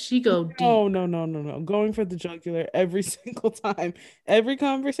jabs. She go no, deep. no, no, no, no. Going for the jugular every single time. Every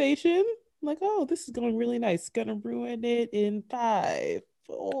conversation. Like, oh, this is going really nice. Gonna ruin it in 5,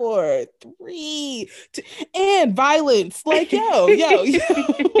 4, 3, 2, and violence. Like, yo,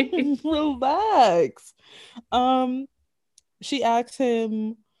 relax. Um, she asks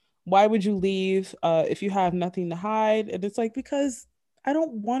him, why would you leave if you have nothing to hide? And it's like, because I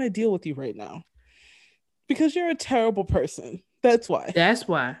don't want to deal with you right now. Because you're a terrible person. That's why. That's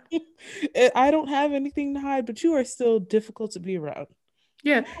why. I don't have anything to hide, but you are still difficult to be around.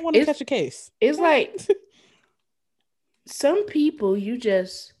 Yeah. I want to It's catch a case. it's like some people you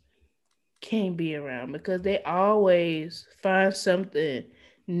just can't be around because they always find something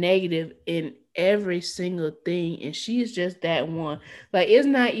negative in every single thing, and she's just that one. Like it's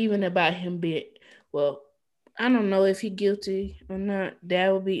not even about him being well. I don't know if he's guilty or not.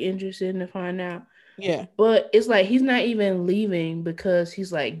 That would be interesting to find out. Yeah. But it's like he's not even leaving because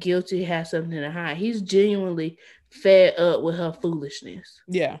he's like guilty, has something to hide. He's genuinely fed up with her foolishness.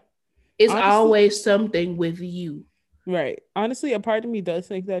 Yeah. It's Honestly, always something with you. right. Honestly, a part of me does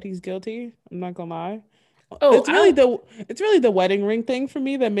think that he's guilty. I'm not gonna lie. Oh, It's really the wedding ring thing for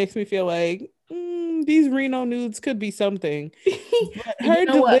me that makes me feel like these Reno nudes could be something. But you her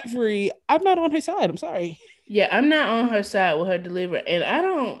know what? delivery, I'm not on her side. I'm sorry. Yeah, I'm not on her side with her delivery, and I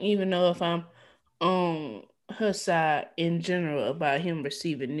don't even know if I'm on her side in general about him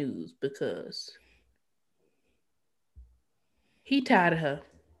receiving news because he tired of her.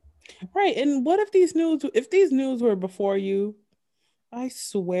 Right. And what if these news were before you? I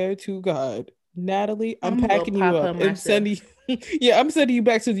swear to God, Natalie, I'm I'm gonna go packing you pop her up and sending myself. yeah, I'm sending you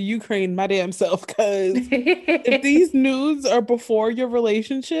back to the Ukraine my damn self. Cause if these news are before your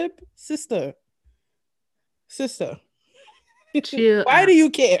relationship, sister, Chill why out. do you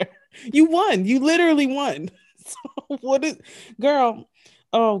care? You won. You literally won. So what is girl?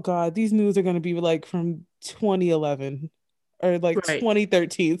 Oh God, these news are gonna be like from 2011 or like Right.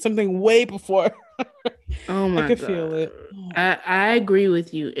 2013, something way before. Oh I my could feel god. it. I agree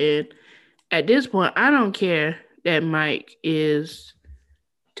with you, and at this point, I don't care that Mike is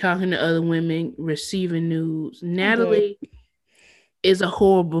talking to other women, receiving news. I'm good. Natalie is a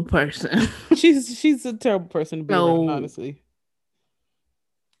horrible person. She's a terrible person to be around, So honestly.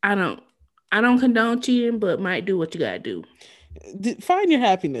 I don't I don't condone cheating, but might do what you gotta do. Find your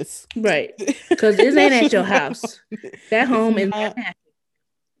happiness. Right. Cause this ain't That's at just your not, house. That it's home is not not happy.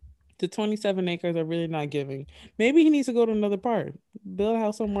 the 27 acres are really not giving. Maybe he needs to go to another part. Build a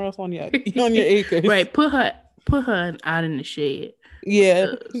house somewhere else on your acres. Right. Put her out in the shed. Yeah.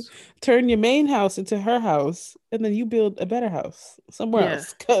 Cause Turn your main house into her house and then you build a better house somewhere yeah,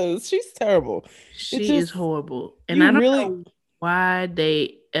 else. Cause she's terrible. It's she is just horrible. And I you don't really know why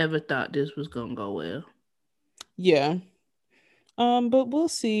they ever thought this was gonna go well. yeah. But we'll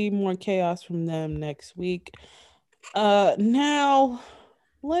see more chaos from them next week. Now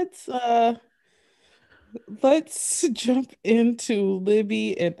let's let's jump into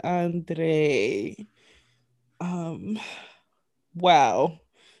Libby and Andre. Um, wow.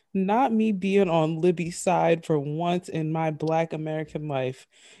 Not me being on Libby's side for once in my Black American life.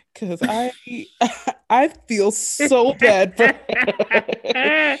 Cause I I feel so bad for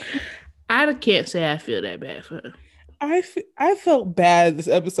her. I can't say I feel that bad for her. I felt bad this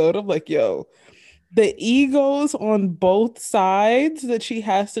episode. I'm like, yo, the egos on both sides that she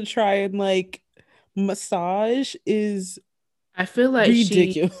has to try and like massage is I feel like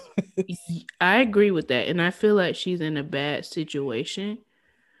ridiculous. I agree with that. And I feel like she's in a bad situation.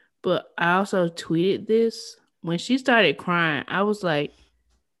 But I also tweeted this. When she started crying, I was like,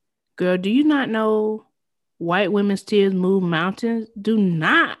 girl, do you not know white women's tears move mountains? Do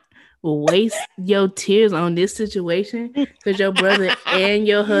not waste your tears on this situation because your brother and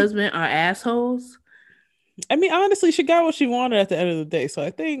your husband are assholes. I mean, honestly, she got what she wanted at the end of the day. So I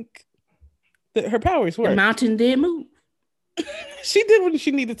think that her powers The worked. mountain did move. She did what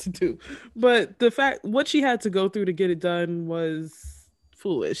she needed to do, but the fact what she had to go through to get it done was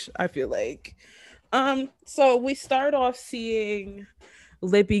foolish, I feel like. So we start off seeing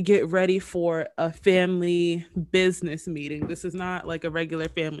Libby get ready for a family business meeting. This is not like a regular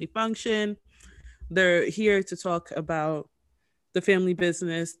family function. They're here to talk about the family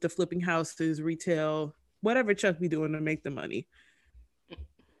business, the flipping houses, retail, whatever Chuck be doing to make the money.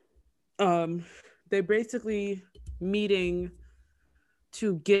 um they're basically meeting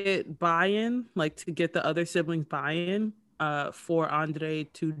to get buy-in, like to get the other siblings buy-in, for Andre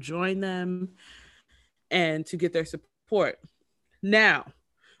to join them and to get their support. Now,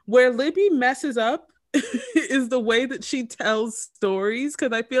 where Libby messes up is the way that she tells stories,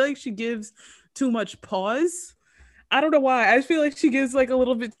 because I feel like she gives too much pause. I don't know why. I feel like she gives like a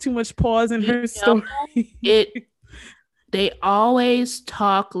little bit too much pause in You her know, story. they always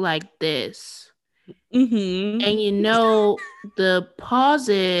talk like this. Mm-hmm. And the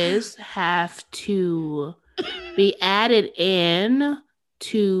pauses have to be added in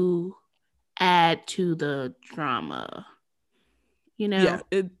to add to the drama. Yeah,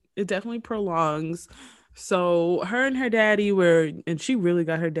 it definitely prolongs. So her and her daddy were, and she really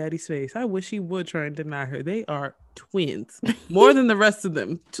got her daddy's face. I wish he would try and deny her. They are twins, more than the rest of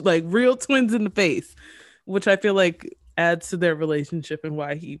them, like real twins in the face, which I feel like adds to their relationship and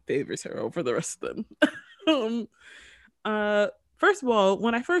why he favors her over the rest of them. um, uh, First of all,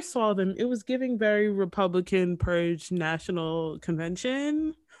 when I first saw them, it was giving very Republican Purge National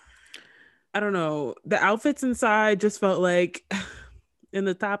Convention. I don't know. The outfits inside just felt like in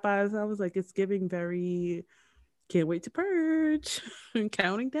the top eyes, I was like, it's giving very can't wait to purge and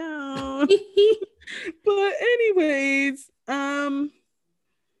counting down. But anyways,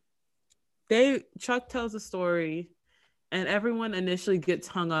 Chuck tells a story and everyone initially gets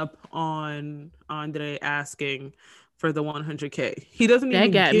hung up on Andre asking for the 100K. He doesn't that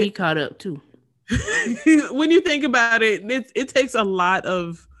even got me caught up too. When you think about it, it takes a lot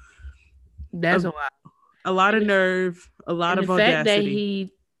of a lot of nerve, a lot of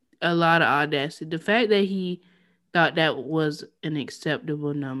audacity. A lot of audacity. The fact that he thought that was an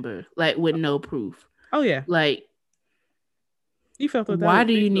acceptable number, like with no proof. Oh yeah, like you felt that. Why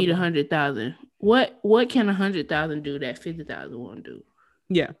do you need 100,000? What can 100,000 do that 50,000 won't do?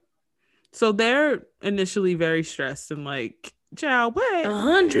 Yeah. So they're initially very stressed and like, child, what?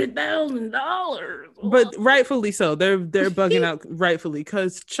 $100,000. But rightfully so. They're bugging out rightfully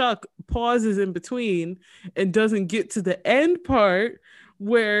because Chuck pauses in between and doesn't get to the end part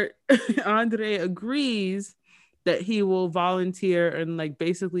where Andre agrees that he will volunteer and like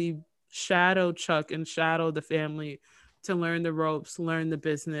basically shadow Chuck and shadow the family to learn the ropes, learn the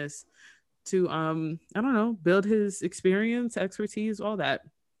business, to I don't know, build his experience, expertise, all that.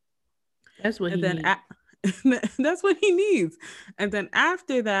 That's what and he then that's what he needs. And then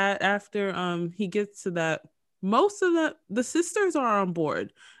after that, after he gets to that, most of the sisters are on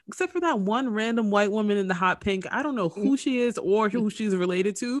board except for that one random white woman in the hot pink. I don't know who she is or who she's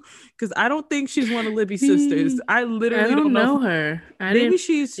related to, because I don't think she's one of Libby's sisters. I literally don't know her. Maybe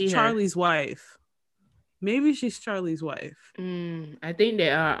she's Charlie's wife. Maybe she's Charlie's wife. I think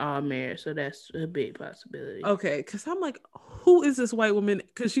they are all married, so that's a big possibility. Okay, because I'm like, who is this white woman?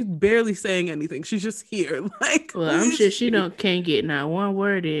 Because she's barely saying anything. She's just here. Like, well, I'm sure she can't get not one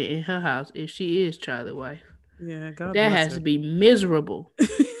word in her house if she is Charlie's wife. Yeah, God that bless has her. to be miserable.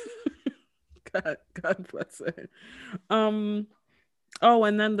 God bless her. Oh,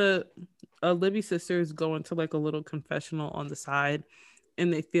 and then the Libby sisters go into like a little confessional on the side,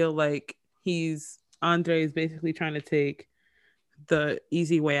 and they feel like Andre is basically trying to take the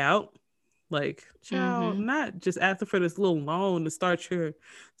easy way out. Like, child, not just asking for this little loan to start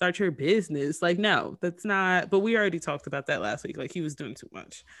your business. Like, no, that's not. But we already talked about that last week. Like, he was doing too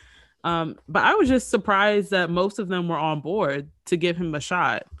much. But I was just surprised that most of them were on board to give him a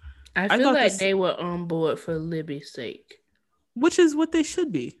shot. I feel like they were on board for Libby's sake, which is what they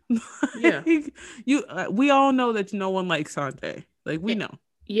should be. Yeah, we all know that no one likes Andre. Like, we know.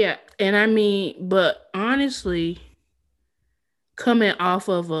 Yeah, and I mean, but honestly, coming off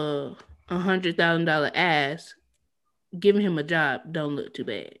of a $100,000 ass, giving him a job don't look too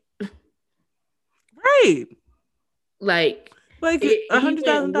bad. Right. Like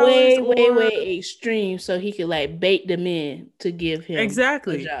 $100,000 way extreme, so he could like bait them in to give him a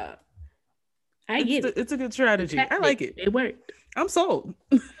job. I get it. It's a good strategy. I like it. It worked. I'm sold.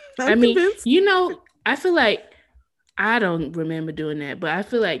 I mean, convinced. I feel like I don't remember doing that, but I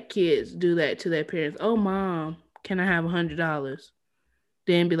feel like kids do that to their parents. Oh, mom, can I have $100?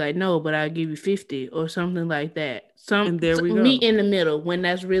 Then be like, no, but I'll give you 50 or something like that. And there we go. Meet in the middle when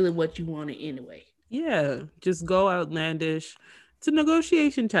that's really what you wanted anyway. Yeah, just go outlandish. It's a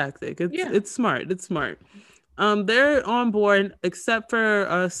negotiation tactic. Yeah. It's smart. It's smart. They're on board except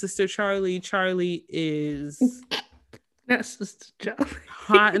for Sister Charlie. Charlie is That's just a joke.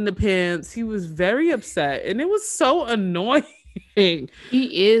 hot in the pants. He was very upset, and it was so annoying. He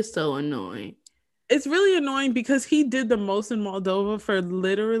is so annoying. It's really annoying because he did the most in Moldova for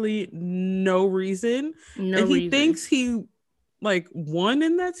literally no reason. No and he reason. thinks he like won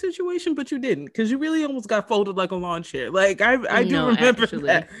in that situation, but you didn't, because you really almost got folded like a lawn chair. Like I do remember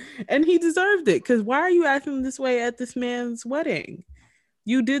that. And he deserved it, because why are you acting this way at this man's wedding?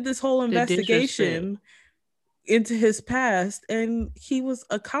 You did this whole investigation into his past, and he was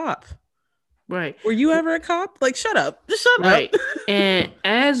a cop. Right. Were you ever a cop? Like, shut up. Just shut up. And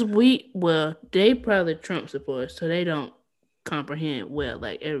they probably Trump supporters, so they don't comprehend well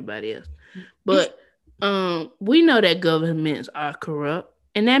like everybody else. But we know that governments are corrupt,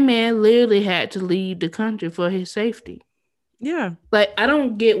 and that man literally had to leave the country for his safety. Yeah. Like, I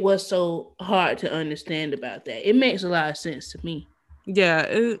don't get what's so hard to understand about that. It makes a lot of sense to me. Yeah,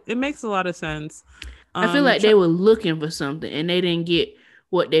 it makes a lot of sense. I feel like they were looking for something and they didn't get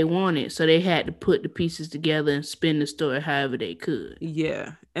what they wanted, so they had to put the pieces together and spin the story however they could.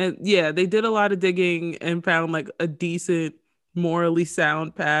 Yeah. And yeah, they did a lot of digging and found like a decent, morally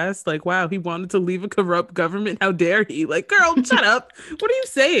sound past. Like, wow, he wanted to leave a corrupt government. How dare he? Like, girl, shut up. What are you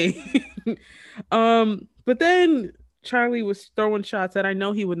saying? But then Charlie was throwing shots that I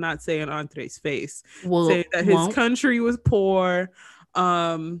know he would not say in Andre's face. Saying that his country was poor.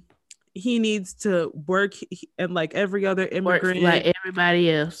 He needs to work and like every other immigrant, work like everybody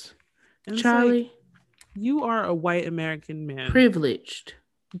else. And Charlie, like, you are a white American man, privileged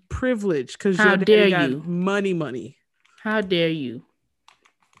because your daddy got money. How dare you?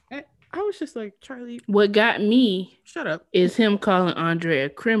 I was just like, Charlie, what got me shut up is him calling Andre a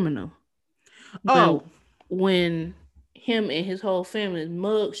criminal. When him and his whole family's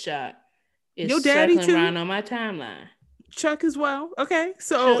mugshot is your daddy circling around on my timeline. Chuck as well. Okay,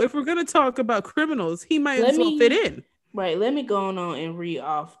 so Chuck, if we're gonna talk about criminals, he might as well fit in. Right. Let me go on and read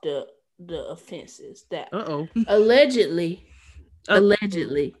off the offenses that allegedly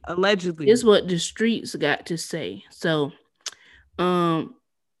is what the streets got to say. So, mugshots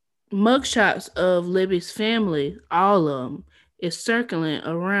of Libby's family, all of them, is circling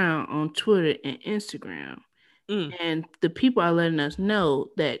around on Twitter and Instagram, and the people are letting us know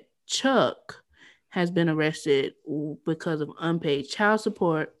that Chuck has been arrested because of unpaid child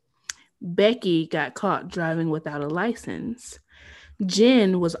support. Becky got caught driving without a license.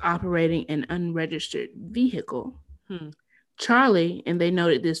 Jen was operating an unregistered vehicle. Charlie, and they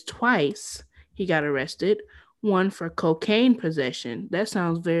noted this twice, he got arrested. One for cocaine possession. That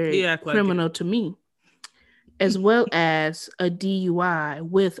sounds very criminal to me. As well as a DUI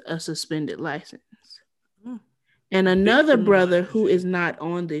with a suspended license. And another brother who is not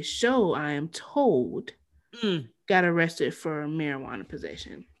on this show, I am told, got arrested for marijuana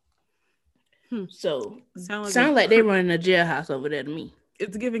possession. So, sound like they're running a jailhouse over there to me.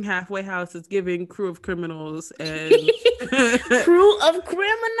 It's giving halfway house. It's giving crew of criminals and crew of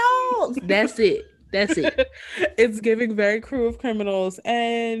criminals. That's it. It's giving very crew of criminals,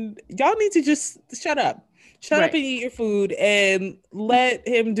 and y'all need to just shut up. Shut up and eat your food and let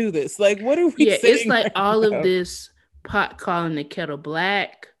him do this. Like, what are we saying? It's like all of this pot calling the kettle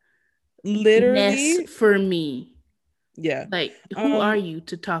black. Literally. For me. Yeah. Like, who are you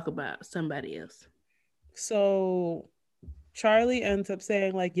to talk about somebody else? So Charlie ends up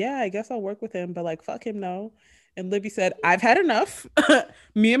saying, like, yeah, I guess I'll work with him, but like, fuck him, no. And Libby said, I've had enough.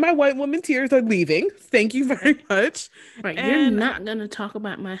 Me and my white woman tears are leaving. Thank you very much. Right. You're not going to talk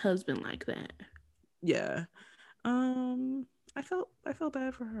about my husband like that. Yeah. I felt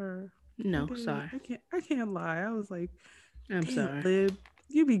bad for her. No, sorry. I can't lie. I was like, I'm sorry. Lib,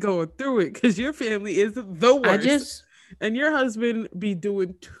 you be going through it because your family is the worst. And your husband be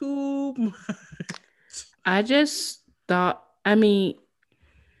doing too much. I just thought, I mean,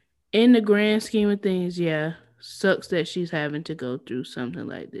 in the grand scheme of things, yeah, sucks that she's having to go through something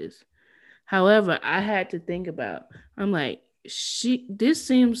like this. However, I had to think about, I'm like, this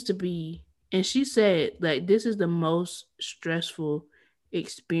seems to be, and she said, like, this is the most stressful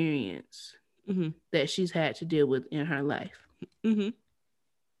experience that she's had to deal with in her life.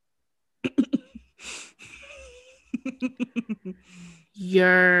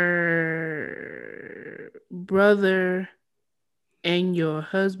 Your brother and your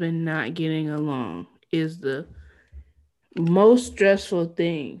husband not getting along is the most stressful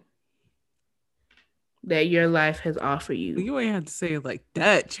thing that your life has offered you. You ain't have to say it like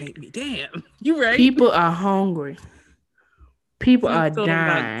that, Jamie. Damn. You right. People are hungry. People are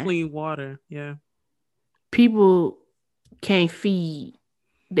dying. Clean water. Yeah. people can't feed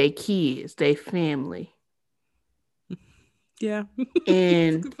their kids, their family. Yeah.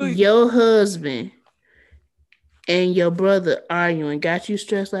 And your husband and your brother arguing got you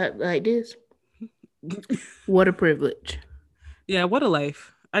stressed out like this? What a privilege. Yeah, what a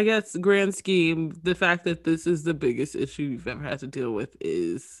life. I guess grand scheme, the fact that this is the biggest issue you've ever had to deal with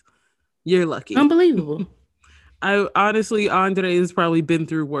is you're lucky. Unbelievable. I honestly, Andre has probably been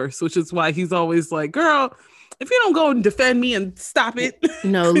through worse, which is why he's always like, girl, if you don't go and defend me and stop it,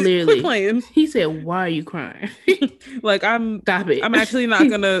 no, literally, quit playing. He said, "Why are you crying?" Like, stop it. I'm actually not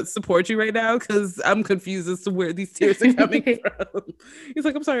gonna support you right now because I'm confused as to where these tears are coming from. He's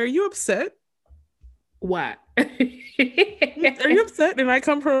like, I'm sorry, are you upset? Why? Are you upset? And I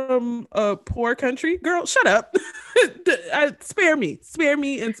come from a poor country, girl. Shut up. Spare me,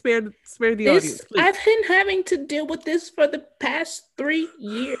 and spare the audience. Please. I've been having to deal with this for the past 3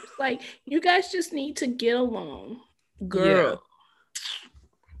 years. Like, you guys just need to get along, girl. Yeah.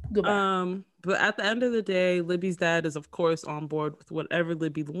 Goodbye. But at the end of the day, Libby's dad is of course on board with whatever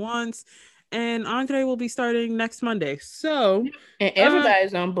Libby wants, and Andre will be starting next Monday. So, and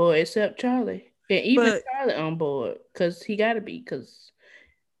everybody's on board except Charlie. And even Charlie on board, because he got to be, because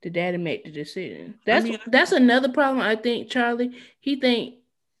the daddy made the decision. That's another problem. I think Charlie, he think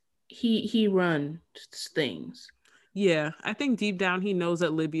he runs things. Yeah, I think deep down he knows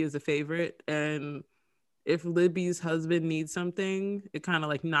that Libby is a favorite, and if Libby's husband needs something, it kind of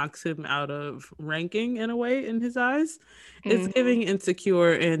like knocks him out of ranking in a way in his eyes. It's giving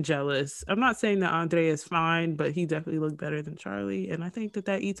insecure and jealous. I'm not saying that Andre is fine, but he definitely looked better than Charlie, and I think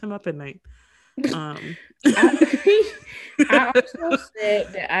that eats him up at night. I also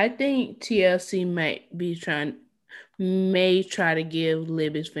said that I think TLC may try to give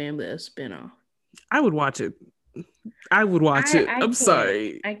Libby's family a spinoff. I would watch it. I'm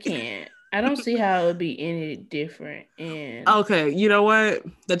sorry. I can't. I don't see how it would be any different. And okay, you know what?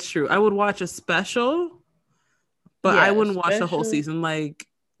 That's true. I would watch a special, but I wouldn't watch the whole season. Like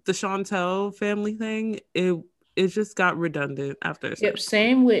the Chantel family thing, it just got redundant after. Yep,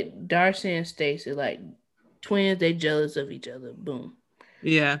 same with Darcy and Stacey. Like twins, they jealous of each other. Boom.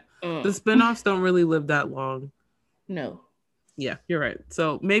 Yeah. The spinoffs don't really live that long. No. Yeah, you're right.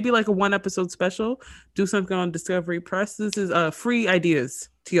 So maybe like a 1 episode special, do something on Discovery Press. This is free ideas,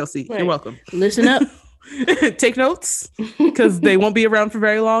 TLC. Right. You're welcome. Listen up. Take notes because they won't be around for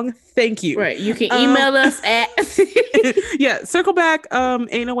very long. Thank you. Right. You can email us at yeah, circle back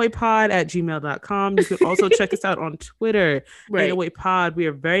ain'tnowaypod@gmail.com. You can also check us out on Twitter. Right. Ain't No Way Pod. We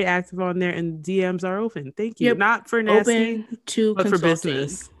are very active on there and DMs are open. Thank you. Yep. Not for nasty, open to but for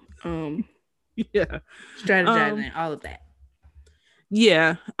business. Yeah. Strategizing, all of that.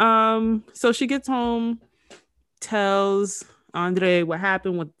 Yeah. So she gets home, tells Andre what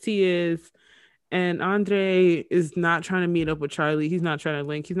happened, what the tea is. And Andre is not trying to meet up with Charlie. He's not trying to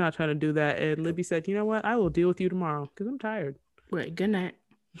link. He's not trying to do that. And Libby said, you know what? I will deal with you tomorrow because I'm tired. Right. Good night.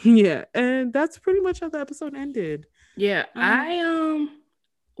 Yeah. And that's pretty much how the episode ended. Yeah.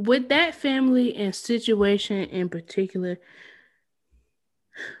 With that family and situation in particular,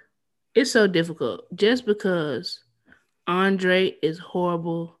 it's so difficult just because Andre is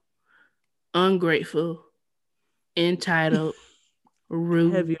horrible, ungrateful, entitled,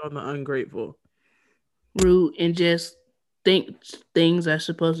 rude. Heavy on the ungrateful. Rude, and just thinks things are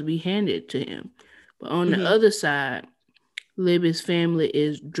supposed to be handed to him. But on the other side, Libby's family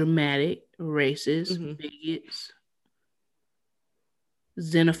is dramatic, racist, bigots,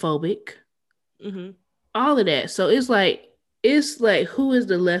 xenophobic, all of that. So it's like who is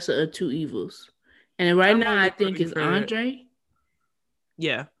the lesser of two evils? And right now, I think it's Andre.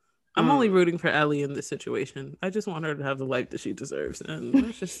 Yeah. I'm only rooting for Ellie in this situation. I just want her to have the life that she deserves. And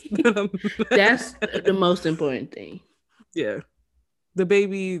that's just that's the most important thing. Yeah. The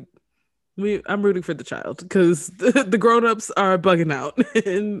baby, I'm rooting for the child because the grown-ups are bugging out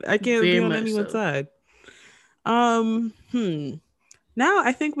and I can't be on anyone's side. Now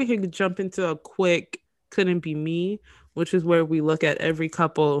I think we can jump into a quick Couldn't Be Me, which is where we look at every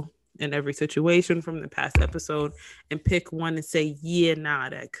couple in every situation from the past episode and pick one and say, yeah, nah,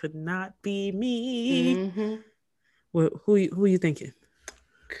 that could not be me. Well, who are you thinking?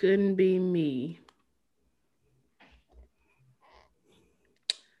 Couldn't be me.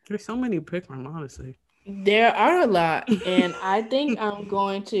 There's so many to pick from, honestly. There are a lot, and I think I'm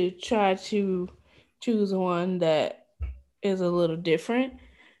going to try to choose one that is a little different.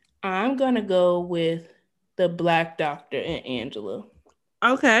 I'm going to go with the Black Doctor and Angela.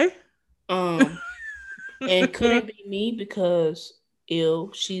 Okay. And couldn't be me because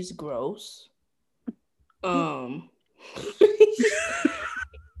she's gross.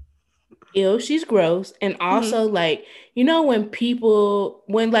 ill, she's gross. And also, like, you know,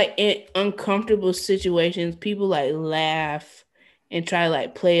 when like in uncomfortable situations, people like laugh and try to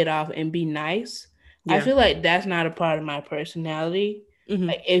like play it off and be nice. I Yeah. feel like that's not a part of my personality. I'm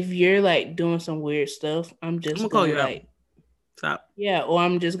Like, if you're like doing some weird stuff, I'm gonna just call gonna you out. like, Stop. yeah, or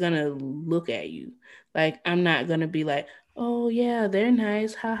I'm just gonna look at you. Like, I'm not gonna be like, oh yeah, they're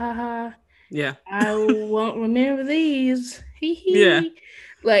nice, ha ha ha. Yeah. I won't remember these. Hee Yeah. hee.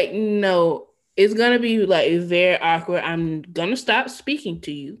 Like, no, it's gonna be like very awkward. I'm gonna stop speaking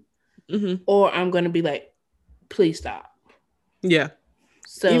to you, hmm or I'm gonna be like, please stop. Yeah.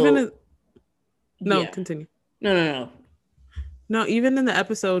 Even So in, no, yeah, continue. no. No, even in the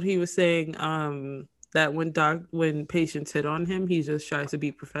episode, he was saying that when patients hit on him, he just tries to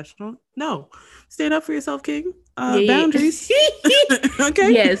be professional. No, stand up for yourself, King. Yeah, Boundaries. yeah.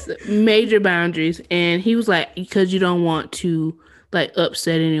 Okay. Yes, major boundaries. And he was like, because you don't want to like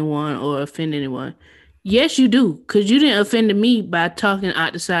upset anyone or offend anyone. Yes, you do, because you didn't offend me by talking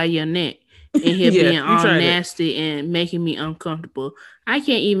out the side of your neck and here Yeah, being you all tried it. nasty and making me uncomfortable. I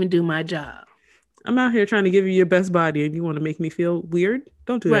can't even do my job. I'm out here trying to give you your best body, and you want to make me feel weird.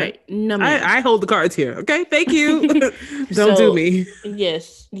 Don't do that. Right. No, ma'am. I hold the cards here. Okay, thank you. Don't do So, me.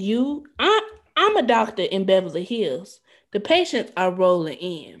 yes, I'm a doctor in Beverly Hills. The patients are rolling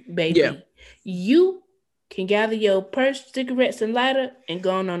in, Yeah. baby. You can gather your purse, cigarettes, and lighter and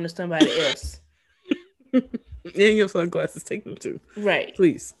go on to somebody else. And your sunglasses, take them too, Right.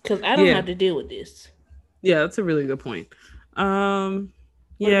 please. Because I don't Yeah, have to deal with this. yeah, that's a really good point. Um,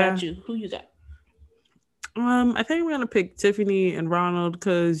 What yeah. about you? Who you got? I think I'm gonna pick Tiffany and Ronald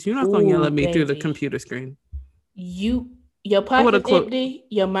because you're not gonna yell Ooh, at me through the baby. computer screen. You your I would have pocket's closed. empty,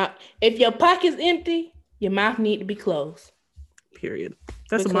 your mouth if your pocket's empty, your mouth need to be closed. Period.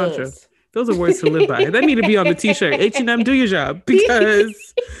 That's a mantra. Because Those are words to live by. That need to be on the t-shirt. H&M, do your job.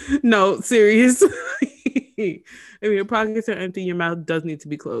 Because no, serious. If your pockets are empty, your mouth does need to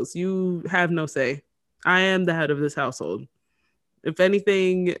be closed. You have no say. I am the head of this household. If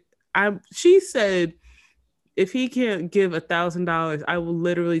anything, she said if he can't give $1,000, I will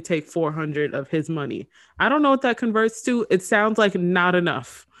literally take 400 of his money. I don't know what that converts to. It sounds like not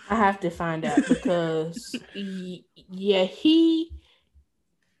enough. I have to find out because yeah,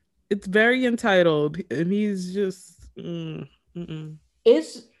 It's very entitled, and he's just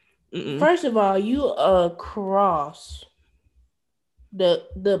it's mm-mm. first of all, you across the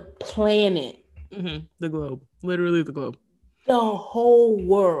planet, The globe, literally the globe, the whole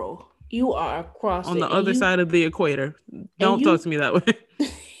world. You are across on it, the other side of the equator. and Don't talk you to me that way.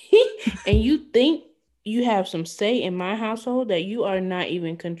 and you think you have some say in my household that you are not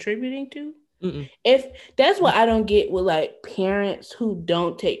even contributing to. Mm-mm. If that's what I don't get with like parents who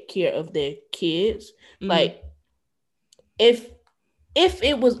don't take care of their kids. Like if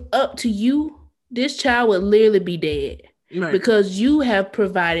it was up to you, this child would literally be dead Right. because you have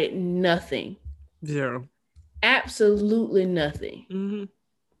provided nothing. Zero. Absolutely nothing.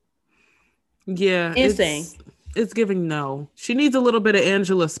 Yeah, Insane. it's giving no. She needs a little bit of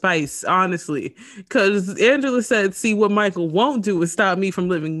Angela Spice, honestly, because Angela said, "See, what Michael won't do is stop me from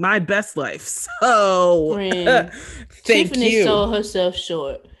living my best life." So, Friend, thank Tiffany you. sold herself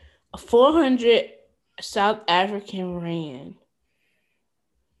short. 400 South African rand.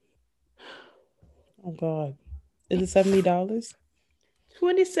 Oh God, is it $70?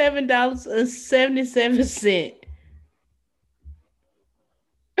 $27.77.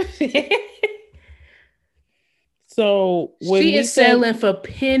 So when She we is said selling for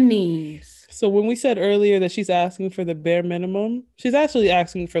pennies. So when we said earlier that she's asking for the bare minimum, she's actually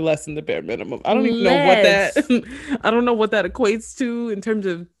asking for less than the bare minimum. I don't even know what that Less I don't know what that equates to in terms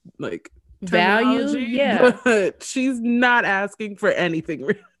of like value. terminology, Yeah. but she's not asking for anything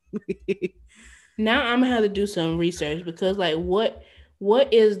really. Now I'm gonna have to do some research because like what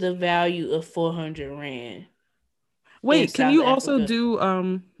is the value of 400 rand in Wait, can South you also Africa? do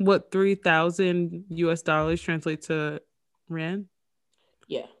what 3,000 US dollars translate to rand?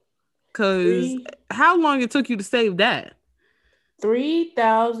 Yeah. Cuz Three how long it took you to save that?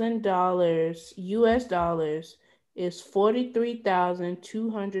 $3,000 US dollars is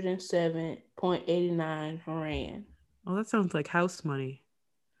 43,207.89 rand. Oh, that sounds like house money.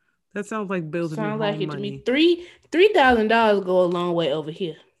 That sounds like build a new Sounds like home it to me. money. $3,000 go a long way over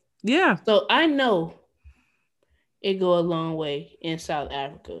here. Yeah. So I know it go a long way in South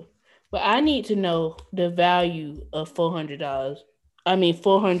Africa. But I need to know the value of $400. I mean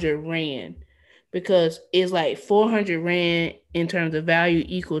 400 rand. Because it's like 400 rand in terms of value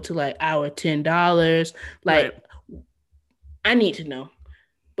equal to like our $10. Right. Like I need to know.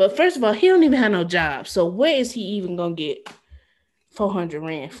 But first of all, he don't even have no job. So where is he even gonna get 400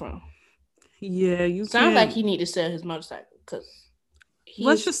 rand from? Yeah, you Sounds like can't. he need to sell his motorcycle because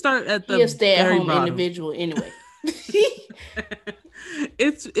Let's just start at he a the very stay-at-home bottom. individual anyway.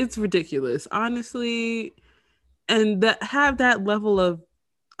 It's ridiculous, honestly, and that have that level of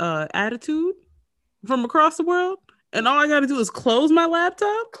attitude from across the world, and all I got to do is close my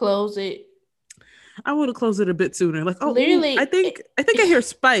laptop. Close it. I would have closed it a bit sooner. Like, oh, literally, I think I hear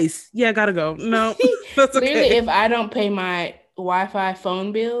spice. Yeah, gotta go. No, that's okay. Literally, if I don't pay my Wi-Fi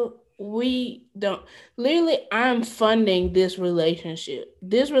phone bill, we don't. Literally, I'm funding this relationship.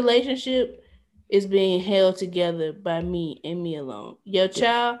 This relationship is being held together by me and me alone. Your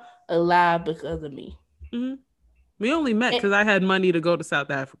child alive because of me. Mm-hmm. We only met because I had money to go to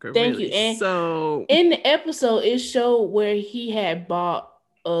South Africa. Thank really. you. And so in the episode, it showed where he had bought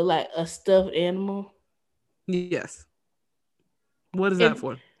like a stuffed animal. Yes. What is that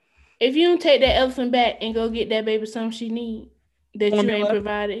for? If you don't take that elephant back and go get that baby something she need that you ain't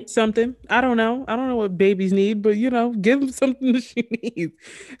provided. Something. I don't know what babies need, but give them something that she needs.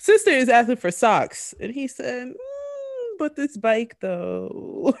 Sister is asking for socks. And he said, but this bike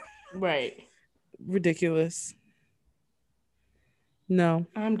though. Right. Ridiculous. No.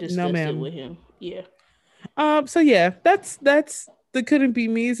 I'm disgusted with him. Yeah. So yeah, that's the Couldn't Be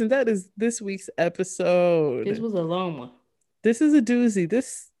Me's, and that is this week's episode. This was a long one. This is a doozy.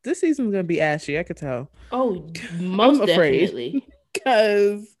 This season's gonna be ashy, I could tell. Oh, most definitely.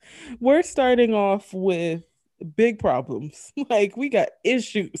 Because we're starting off with big problems. Like, we got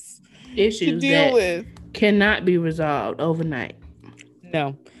issues to deal with. Cannot be resolved overnight.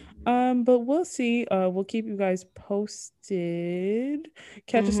 No. But we'll see. We'll keep you guys posted.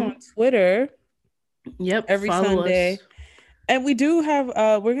 Catch us on Twitter. Yep. Every Sunday. And we do have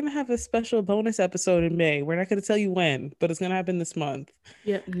we're gonna have a special bonus episode in May. We're not gonna tell you when, but it's gonna happen this month.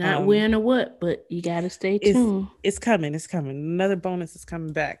 Yep, not when or what, but you gotta stay tuned. It's coming. Another bonus is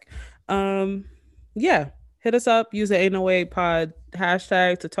coming back. Yeah. Hit us up, use the 808 pod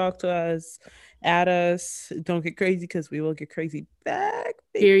hashtag to talk to us, add us. Don't get crazy because we will get crazy back.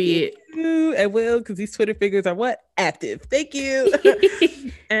 Period. And will, because these Twitter figures are what? Active. Thank you.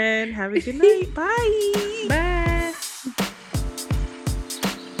 And have a good night. Bye. Bye.